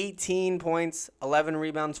had 18 points, 11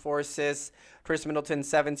 rebounds, 4 assists. Chris Middleton,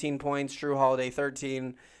 17 points. Drew Holiday,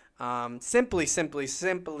 13.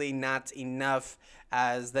 Simply not enough,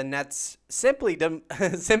 as the Nets simply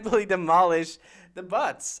demolished the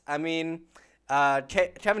Bucks. I mean,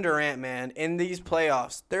 Kevin Durant, man, in these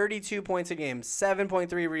playoffs, 32 points a game,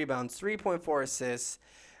 7.3 rebounds, 3.4 assists,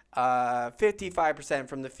 55%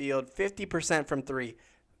 from the field, 50% from 3,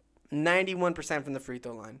 91% from the free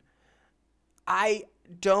throw line. I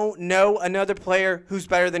don't know another player who's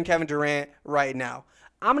better than Kevin Durant right now.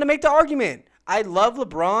 I'm going to make the argument. I love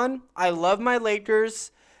LeBron. I love my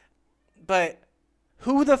Lakers. But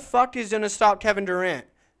who the fuck is going to stop Kevin Durant?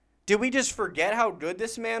 Did we just forget how good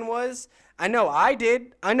this man was? I know I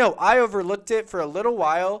did. I know I overlooked it for a little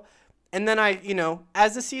while. And then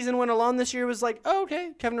as the season went along this year, was like, oh,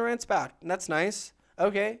 okay, Kevin Durant's back. And that's nice.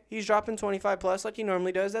 Okay, he's dropping 25 plus like he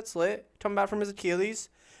normally does. That's lit. Coming back from his Achilles.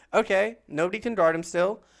 Okay, nobody can guard him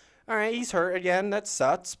still. All right, he's hurt again. That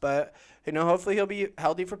sucks. But, hopefully he'll be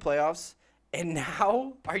healthy for playoffs. And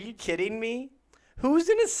now, are you kidding me? Who's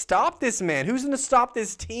going to stop this man? Who's going to stop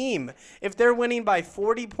this team if they're winning by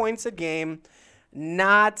 40 points a game,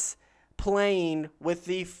 not playing with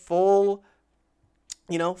the full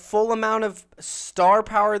amount of star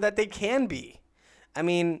power that they can be? I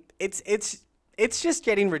mean, it's just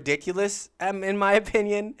getting ridiculous, in my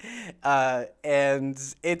opinion. And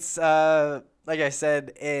it's, like I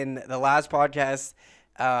said in the last podcast,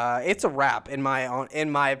 it's a wrap in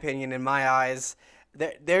my opinion, in my eyes.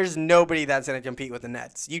 There's nobody that's going to compete with the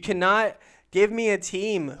Nets. You cannot give me a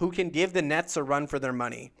team who can give the Nets a run for their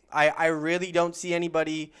money. I really don't see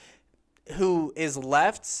anybody who is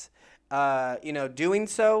left, doing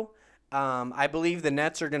so. I believe the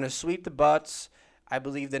Nets are going to sweep the Bucks. I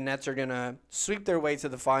believe the Nets are going to sweep their way to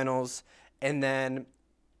the finals. And then,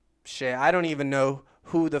 I don't even know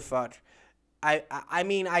who the fuck.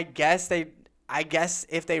 I guess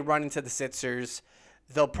if they run into the Sixers,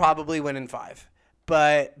 they'll probably win in 5.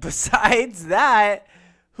 But besides that,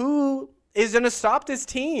 who is going to stop this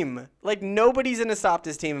team? Like, nobody's going to stop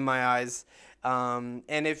this team in my eyes. And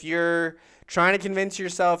if you're trying to convince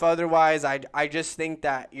yourself otherwise, I just think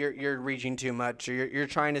that you're reaching too much. Or you're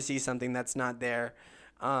trying to see something that's not there.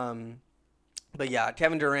 But yeah,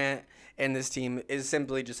 Kevin Durant and this team is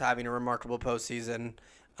simply just having a remarkable postseason.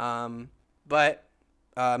 But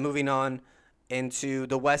moving on into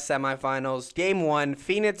the West semifinals, Game 1,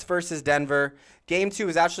 Phoenix versus Denver. Game 2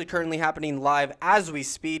 is actually currently happening live as we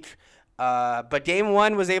speak. But Game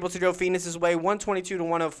 1 was able to go Phoenix's way,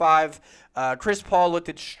 122-105. Chris Paul looked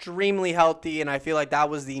extremely healthy, and I feel like that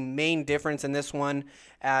was the main difference in this one,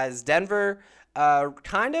 as Denver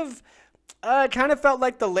kind of felt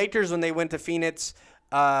like the Lakers when they went to Phoenix.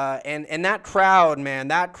 And that crowd, man,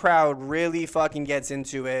 that crowd really fucking gets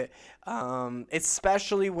into it.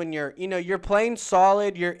 Especially when you're playing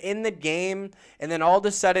solid, you're in the game, and then all of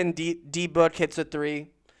a sudden D Book hits a three.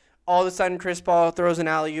 All of a sudden Chris Paul throws an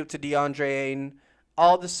alley-oop to DeAndre Ayton.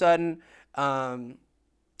 All of a sudden, Devin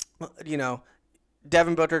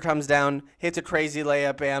Booker comes down, hits a crazy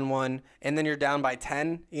layup and one, and then you're down by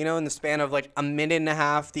 10, in the span of like a minute and a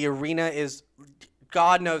half. The arena is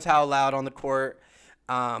God knows how loud on the court.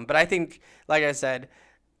 But I think, like I said,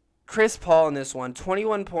 Chris Paul in this one,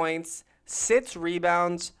 21 points, 6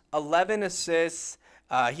 rebounds, 11 assists.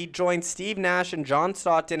 He joined Steve Nash and John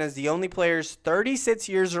Stockton as the only players 36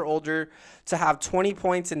 years or older to have 20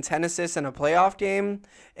 points and 10 assists in a playoff game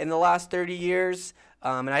in the last 30 years.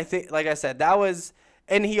 And I think, like I said, that was –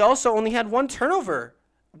 and he also only had one turnover.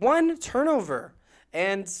 One turnover.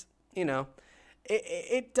 And,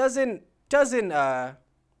 it doesn't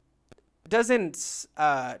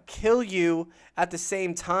kill you at the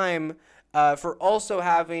same time for also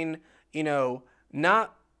having,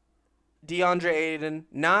 not DeAndre Ayton,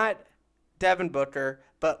 not Devin Booker,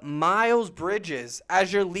 but Miles Bridges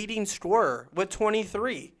as your leading scorer with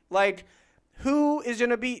 23. Like, who's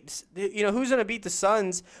going to beat the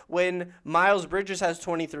Suns when Miles Bridges has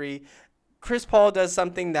 23? Chris Paul does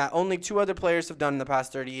something that only 2 other players have done in the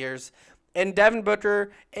past 30 years. And Devin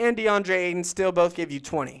Booker and DeAndre Ayton still both give you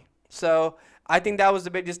 20. So I think that was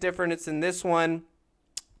the biggest difference in this one.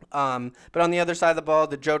 But on the other side of the ball,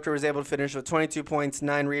 the Joker was able to finish with 22 points,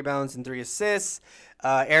 9 rebounds, and 3 assists.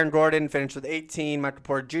 Aaron Gordon finished with 18, Michael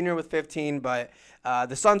Porter Jr. with 15, but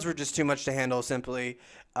the Suns were just too much to handle simply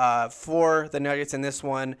for the Nuggets in this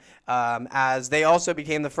one, as they also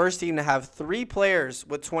became the first team to have 3 players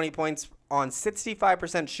with 20 points on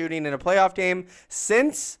 65% shooting in a playoff game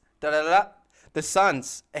since the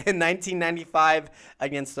Suns in 1995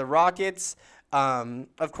 against the Rockets.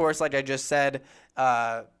 Of course, like I just said,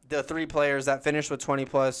 the 3 players that finished with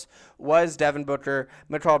 20-plus was Devin Booker,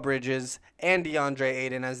 Mikal Bridges, and DeAndre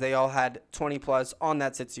Ayton, as they all had 20-plus on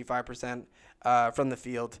that 65% from the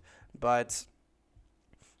field. But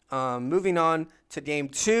moving on to Game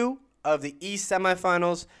 2 of the East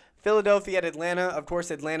semifinals, Philadelphia at Atlanta. Of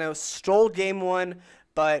course, Atlanta stole Game 1,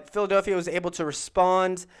 but Philadelphia was able to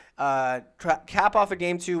respond, cap off a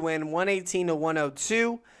Game 2 win,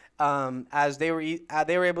 118-102. As they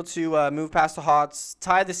were able to move past the Hawks,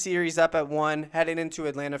 tie the series up at 1, heading into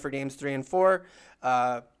Atlanta for Games 3 and 4.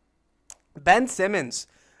 Ben Simmons,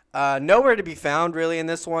 nowhere to be found really in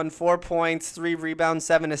this one. 4 points, 3 rebounds,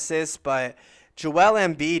 7 assists. But Joel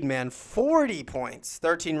Embiid, man, 40 points,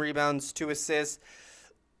 13 rebounds, 2 assists.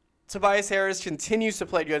 Tobias Harris continues to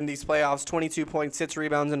play good in these playoffs, 22 points, 6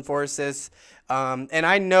 rebounds, and 4 assists. And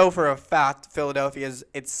I know for a fact Philadelphia is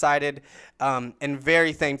excited and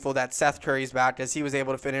very thankful that Seth Curry's back, as he was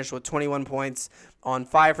able to finish with 21 points on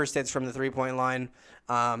 5 for 6 from the three-point line.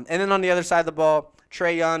 And then on the other side of the ball,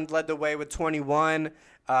 Trae Young led the way with 21,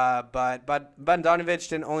 but Bogdanovic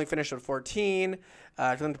didn't only finish with 14.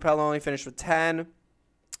 Clint Capella only finished with 10.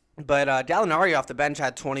 But Gallinari off the bench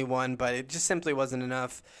had 21, but it just simply wasn't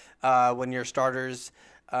enough when your starters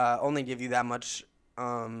only give you that much.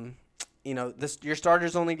 Your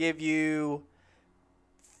starters only give you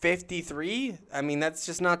 53. I mean, that's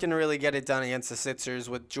just not going to really get it done against the Sixers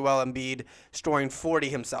with Joel Embiid scoring 40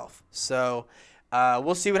 himself. So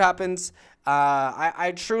we'll see what happens.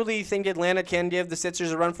 I truly think Atlanta can give the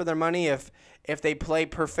Sixers a run for their money if they play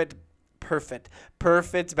perfect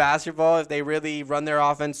basketball, if they really run their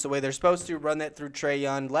offense the way they're supposed to, run that through Trae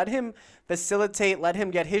Young. Let him facilitate, let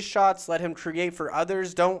him get his shots, let him create for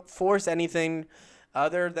others. Don't force anything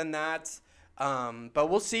other than that. But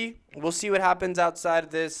we'll see. We'll see what happens outside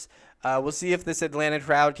of this. We'll see if this Atlanta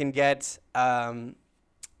crowd can get the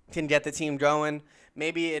team going.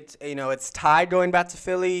 Maybe it's tied going back to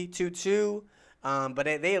Philly 2-2. But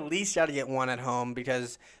they at least got to get 1 at home,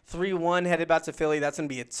 because 3-1 headed back to Philly, that's going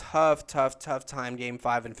to be a tough time, Game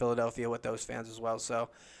 5 in Philadelphia with those fans as well. So,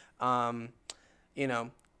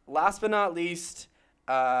 last but not least,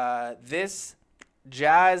 This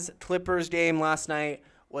Jazz Clippers game last night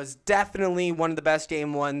was definitely one of the best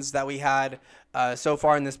game ones that we had so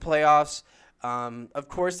far in this playoffs. Of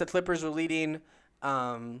course, the Clippers were leading.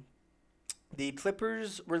 By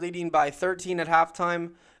 13 at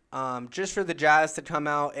halftime. Just for the Jazz to come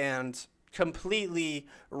out and completely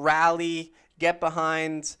rally, get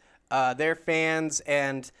behind their fans,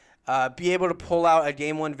 and be able to pull out a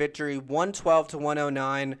game one victory, 112 to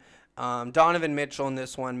 109. Donovan Mitchell in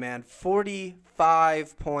this one, man,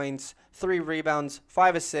 45 points, 3 rebounds,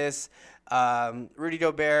 5 assists. Rudy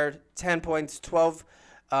Gobert, 10 points, 12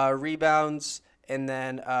 rebounds. And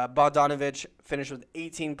then Bogdanovic finished with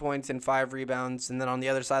 18 points and 5 rebounds. And then on the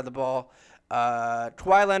other side of the ball,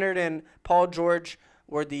 Kawhi Leonard and Paul George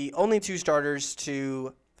were the only 2 starters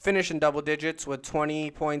to finish in double digits with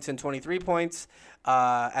 20 points and 23 points,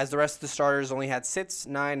 as the rest of the starters only had 6,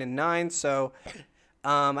 9, and 9. So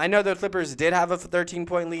I know the Clippers did have a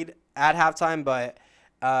 13-point lead at halftime, but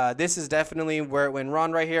this is definitely where it went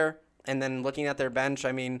wrong right here. And then looking at their bench,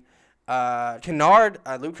 I mean, Luke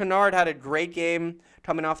Kennard had a great game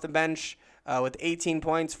coming off the bench with 18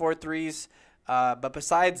 points, 4 threes. But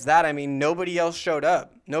besides that, I mean, nobody else showed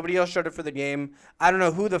up. Nobody else showed up for the game. I don't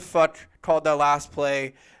know who the fuck called that last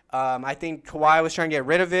play. I think Kawhi was trying to get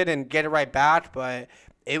rid of it and get it right back, but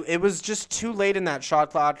it was just too late in that shot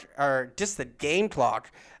clock, or just the game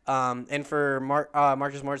clock. And for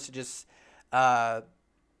Marcus Morris to just try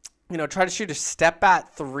to shoot a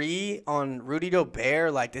step-back 3 on Rudy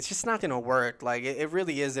Gobert, like, it's just not going to work. Like, it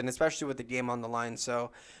really isn't, especially with the game on the line.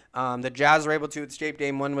 So the Jazz were able to escape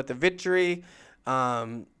game 1 with a victory.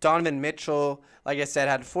 Donovan Mitchell, like I said,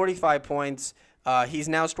 had 45 points. He's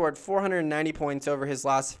now scored 490 points over his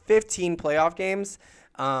last 15 playoff games.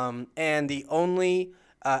 And the only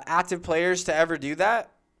active players to ever do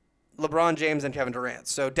that, LeBron James and Kevin Durant.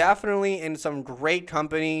 So definitely in some great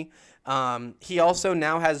company. He also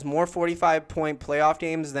now has more 45-point playoff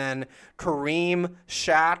games than Kareem,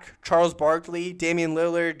 Shaq, Charles Barkley, Damian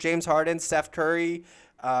Lillard, James Harden, Steph Curry.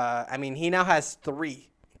 I mean, he now has 3.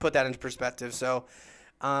 Put that into perspective. So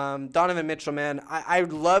Donovan Mitchell, man, I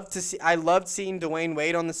loved seeing Dwayne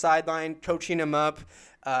Wade on the sideline, coaching him up,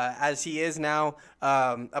 as he is now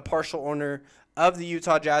a partial owner of the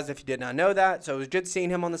Utah Jazz, if you did not know that. So it was good seeing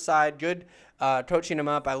him on the side, good coaching him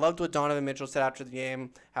up. I loved what Donovan Mitchell said after the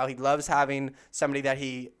game, how he loves having somebody that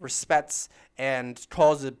he respects and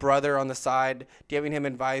calls his brother on the side, giving him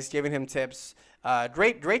advice, giving him tips.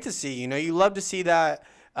 Great to see. You love to see that.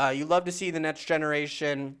 You love to see the next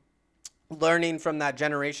generation learning from that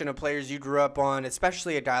generation of players you grew up on,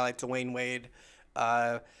 especially a guy like Dwayne Wade.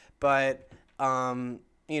 But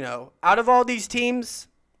out of all these teams,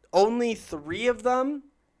 only 3 of them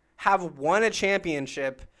have won a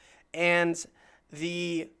championship, and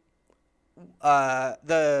the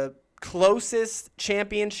closest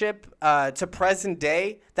championship to present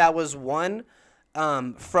day that was won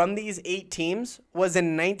from these 8 teams was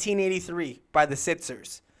in 1983 by the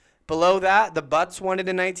Sixers. Below that, the Bucks won it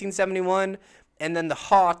in 1971, and then the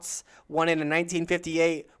Hawks won it in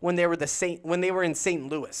 1958 when they were in St.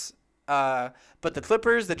 Louis. But the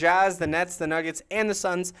Clippers, the Jazz, the Nets, the Nuggets, and the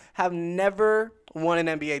Suns have never won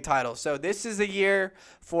an NBA title. So this is a year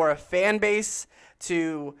for a fan base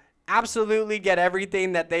to absolutely get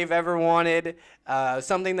everything that they've ever wanted,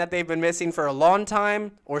 something that they've been missing for a long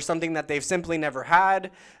time, or something that they've simply never had.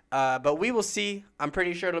 But we will see. I'm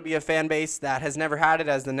pretty sure it'll be a fan base that has never had it,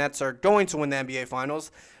 as the Nets are going to win the NBA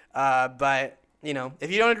Finals. But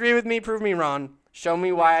if you don't agree with me, prove me wrong. Show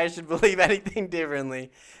me why I should believe anything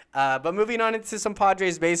differently. But moving on into some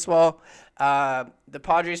Padres baseball, the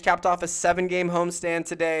Padres capped off a 7-game homestand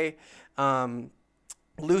today,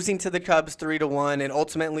 losing to the Cubs 3-1 and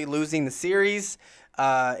ultimately losing the series.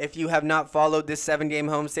 If you have not followed this 7-game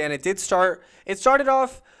homestand, it started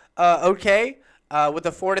off okay with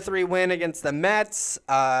a 4-3 win against the Mets.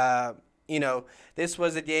 This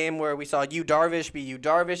was a game where we saw Yu Darvish be Yu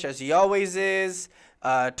Darvish, as he always is.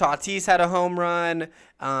 Tatis had a home run.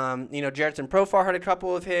 Jarrettson Profar had a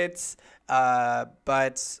couple of hits.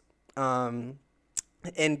 But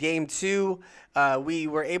in game 2, we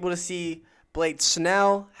were able to see Blake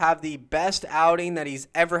Snell have the best outing that he's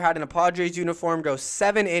ever had in a Padres uniform, go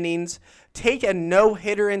 7 innings, take a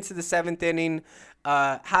no-hitter into the 7th inning,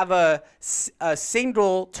 have a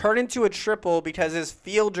single turn into a triple because his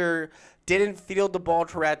fielder didn't field the ball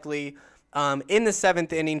correctly in the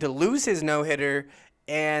 7th inning to lose his no-hitter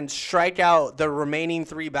and strike out the remaining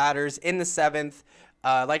 3 batters in the 7th.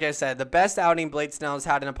 Like I said, the best outing Blake Snell has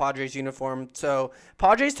had in a Padres uniform. So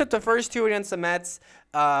Padres took the first 2 against the Mets,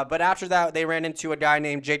 but after that they ran into a guy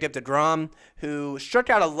named Jacob deGrom, who struck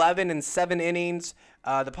out 11 in 7 innings,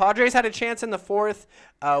 The Padres had a chance in the fourth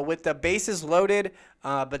with the bases loaded,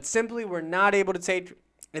 but simply were not able to take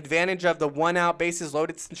advantage of the one-out bases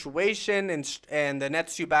loaded situation, and the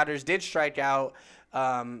Nets' two batters did strike out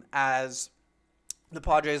as the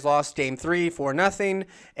Padres lost Game 3 4-0,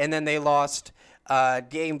 and then they lost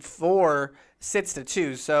Game 4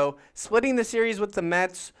 6-2. So splitting the series with the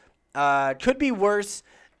Mets could be worse.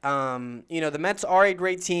 The Mets are a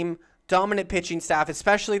great team, dominant pitching staff,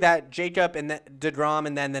 especially that Jacob and DeGrom,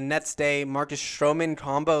 and then the next day Marcus Stroman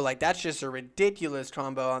combo. Like, that's just a ridiculous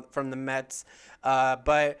combo from the Mets.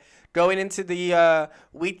 But going into the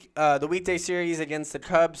weekday series against the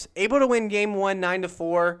Cubs, able to win Game 1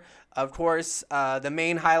 9-4. Of course, the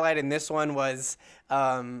main highlight in this one was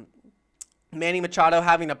Manny Machado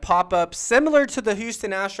having a pop-up similar to the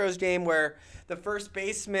Houston Astros game where the first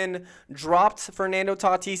baseman dropped Fernando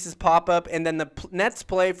Tatis's pop-up, and then the Nets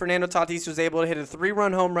play, Fernando Tatis was able to hit a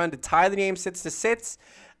 3-run home run to tie the game 6-6.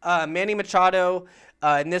 Manny Machado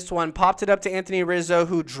in this one popped it up to Anthony Rizzo,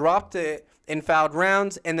 who dropped it in fouled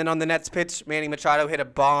rounds, and then on the Nets pitch, Manny Machado hit a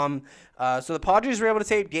bomb. So the Padres were able to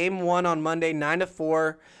take Game 1 on Monday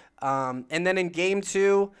 9-4. And then in Game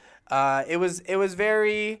 2, it was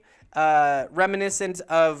very reminiscent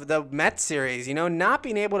of the Mets series, not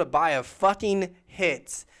being able to buy a fucking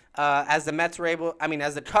hit. As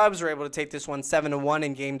the Cubs were able to take this one 7-1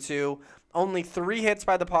 in Game 2. Only 3 hits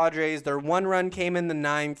by the Padres. Their 1 run came in the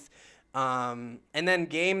 9th. And then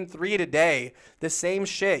Game 3 today, the same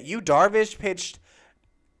shit. Yu Darvish pitched.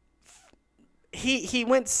 He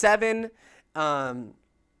went 7, and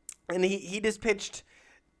he just pitched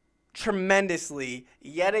tremendously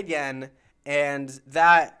yet again, and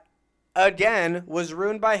that again was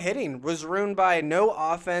ruined by hitting, was ruined by no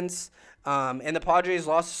offense, and the Padres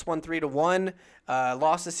lost this one 3-1,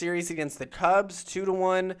 lost the series against the Cubs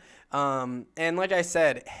 2-1, and like I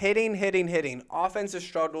said, hitting, offensive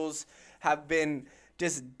struggles have been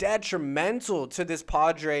just detrimental to this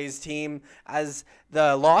Padres team, as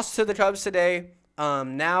the loss to the Cubs today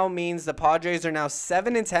now means the Padres are now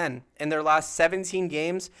 7-10 in their last 17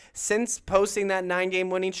 games since posting that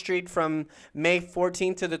 9-game winning streak from May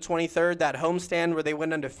 14th to the 23rd, that homestand where they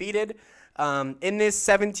went undefeated. In this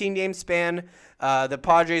 17-game span, the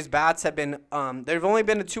Padres bats have been they've only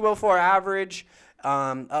been a 204 average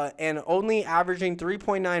and only averaging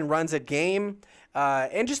 3.9 runs a game.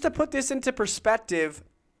 And just to put this into perspective,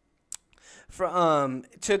 to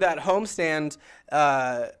that homestand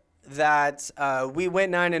that we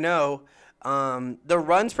went 9-0, the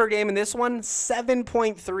runs per game in this one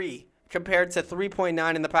 7.3 compared to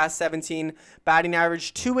 3.9 in the past 17. Batting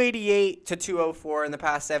average 288 to 204 in the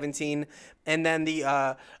past 17, and then the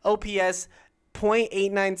OPS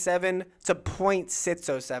 0.897 to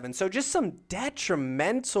 0.607. So just some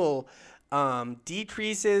detrimental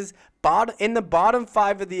decreases in the bottom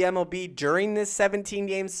 5 of the MLB during this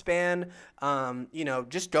 17-game span.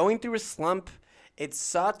 Just going through a slump. It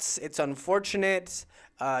sucks. It's unfortunate.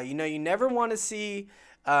 You never want to see,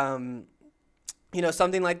 something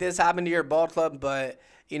like this happen to your ball club, but,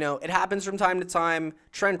 it happens from time to time.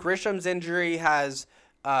 Trent Grisham's injury has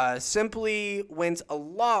simply went a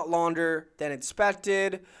lot longer than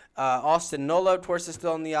expected. Austin Nola, of course, is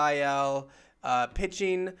still in the IL.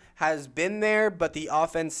 Pitching has been there, but the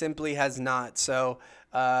offense simply has not. So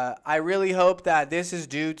I really hope that this is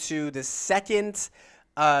due to the second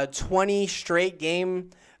 20 straight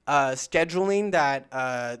game scheduling that,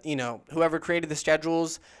 whoever created the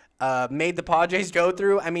schedules made the Padres go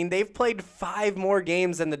through. I mean, they've played 5 more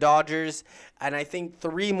games than the Dodgers, and I think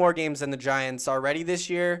 3 more games than the Giants already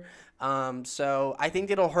this year. So I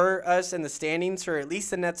think it'll hurt us in the standings for at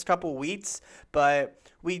least the next couple weeks, but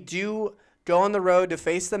we do go on the road to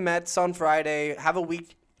face the Mets on Friday, have a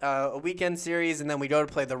weekend series, and then we go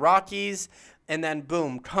to play the Rockies, and then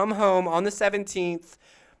boom, come home on the 17th,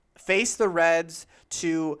 face the Reds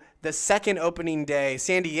to the second opening day,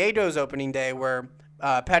 San Diego's opening day, where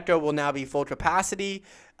Petco will now be full capacity.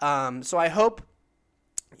 So I hope,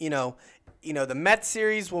 the Mets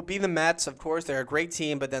series will be the Mets. Of course, they're a great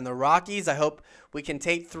team, but then the Rockies, I hope we can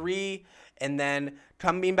take 3, and then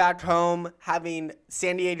coming back home, having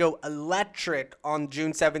San Diego electric on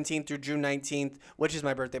June 17th through June 19th, which is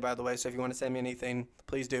my birthday, by the way, so if you want to send me anything,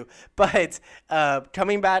 please do. But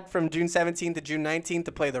coming back from June 17th to June 19th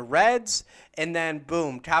to play the Reds, and then,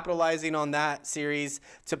 boom, capitalizing on that series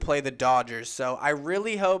to play the Dodgers. So I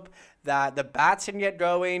really hope that the bats can get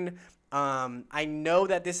going. I know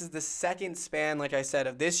that this is the second span, like I said,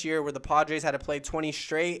 of this year where the Padres had to play 20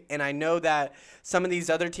 straight, and I know that some of these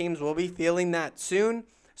other teams will be feeling that soon.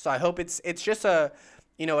 So I hope it's just a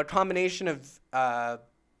combination of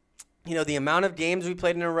the amount of games we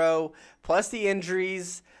played in a row, plus the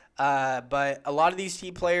injuries. But a lot of these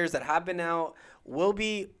key players that have been out will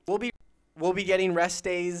be getting rest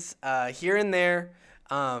days here and there.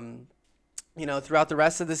 Throughout the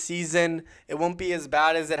rest of the season, it won't be as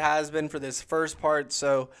bad as it has been for this first part.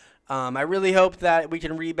 So I really hope that we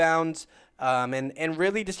can rebound and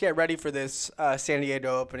really just get ready for this San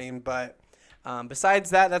Diego opening. But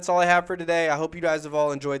besides that, that's all I have for today. I hope you guys have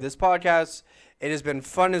all enjoyed this podcast. It has been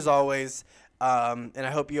fun as always. And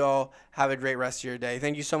I hope you all have a great rest of your day.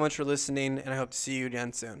 Thank you so much for listening, and I hope to see you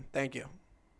again soon. Thank you.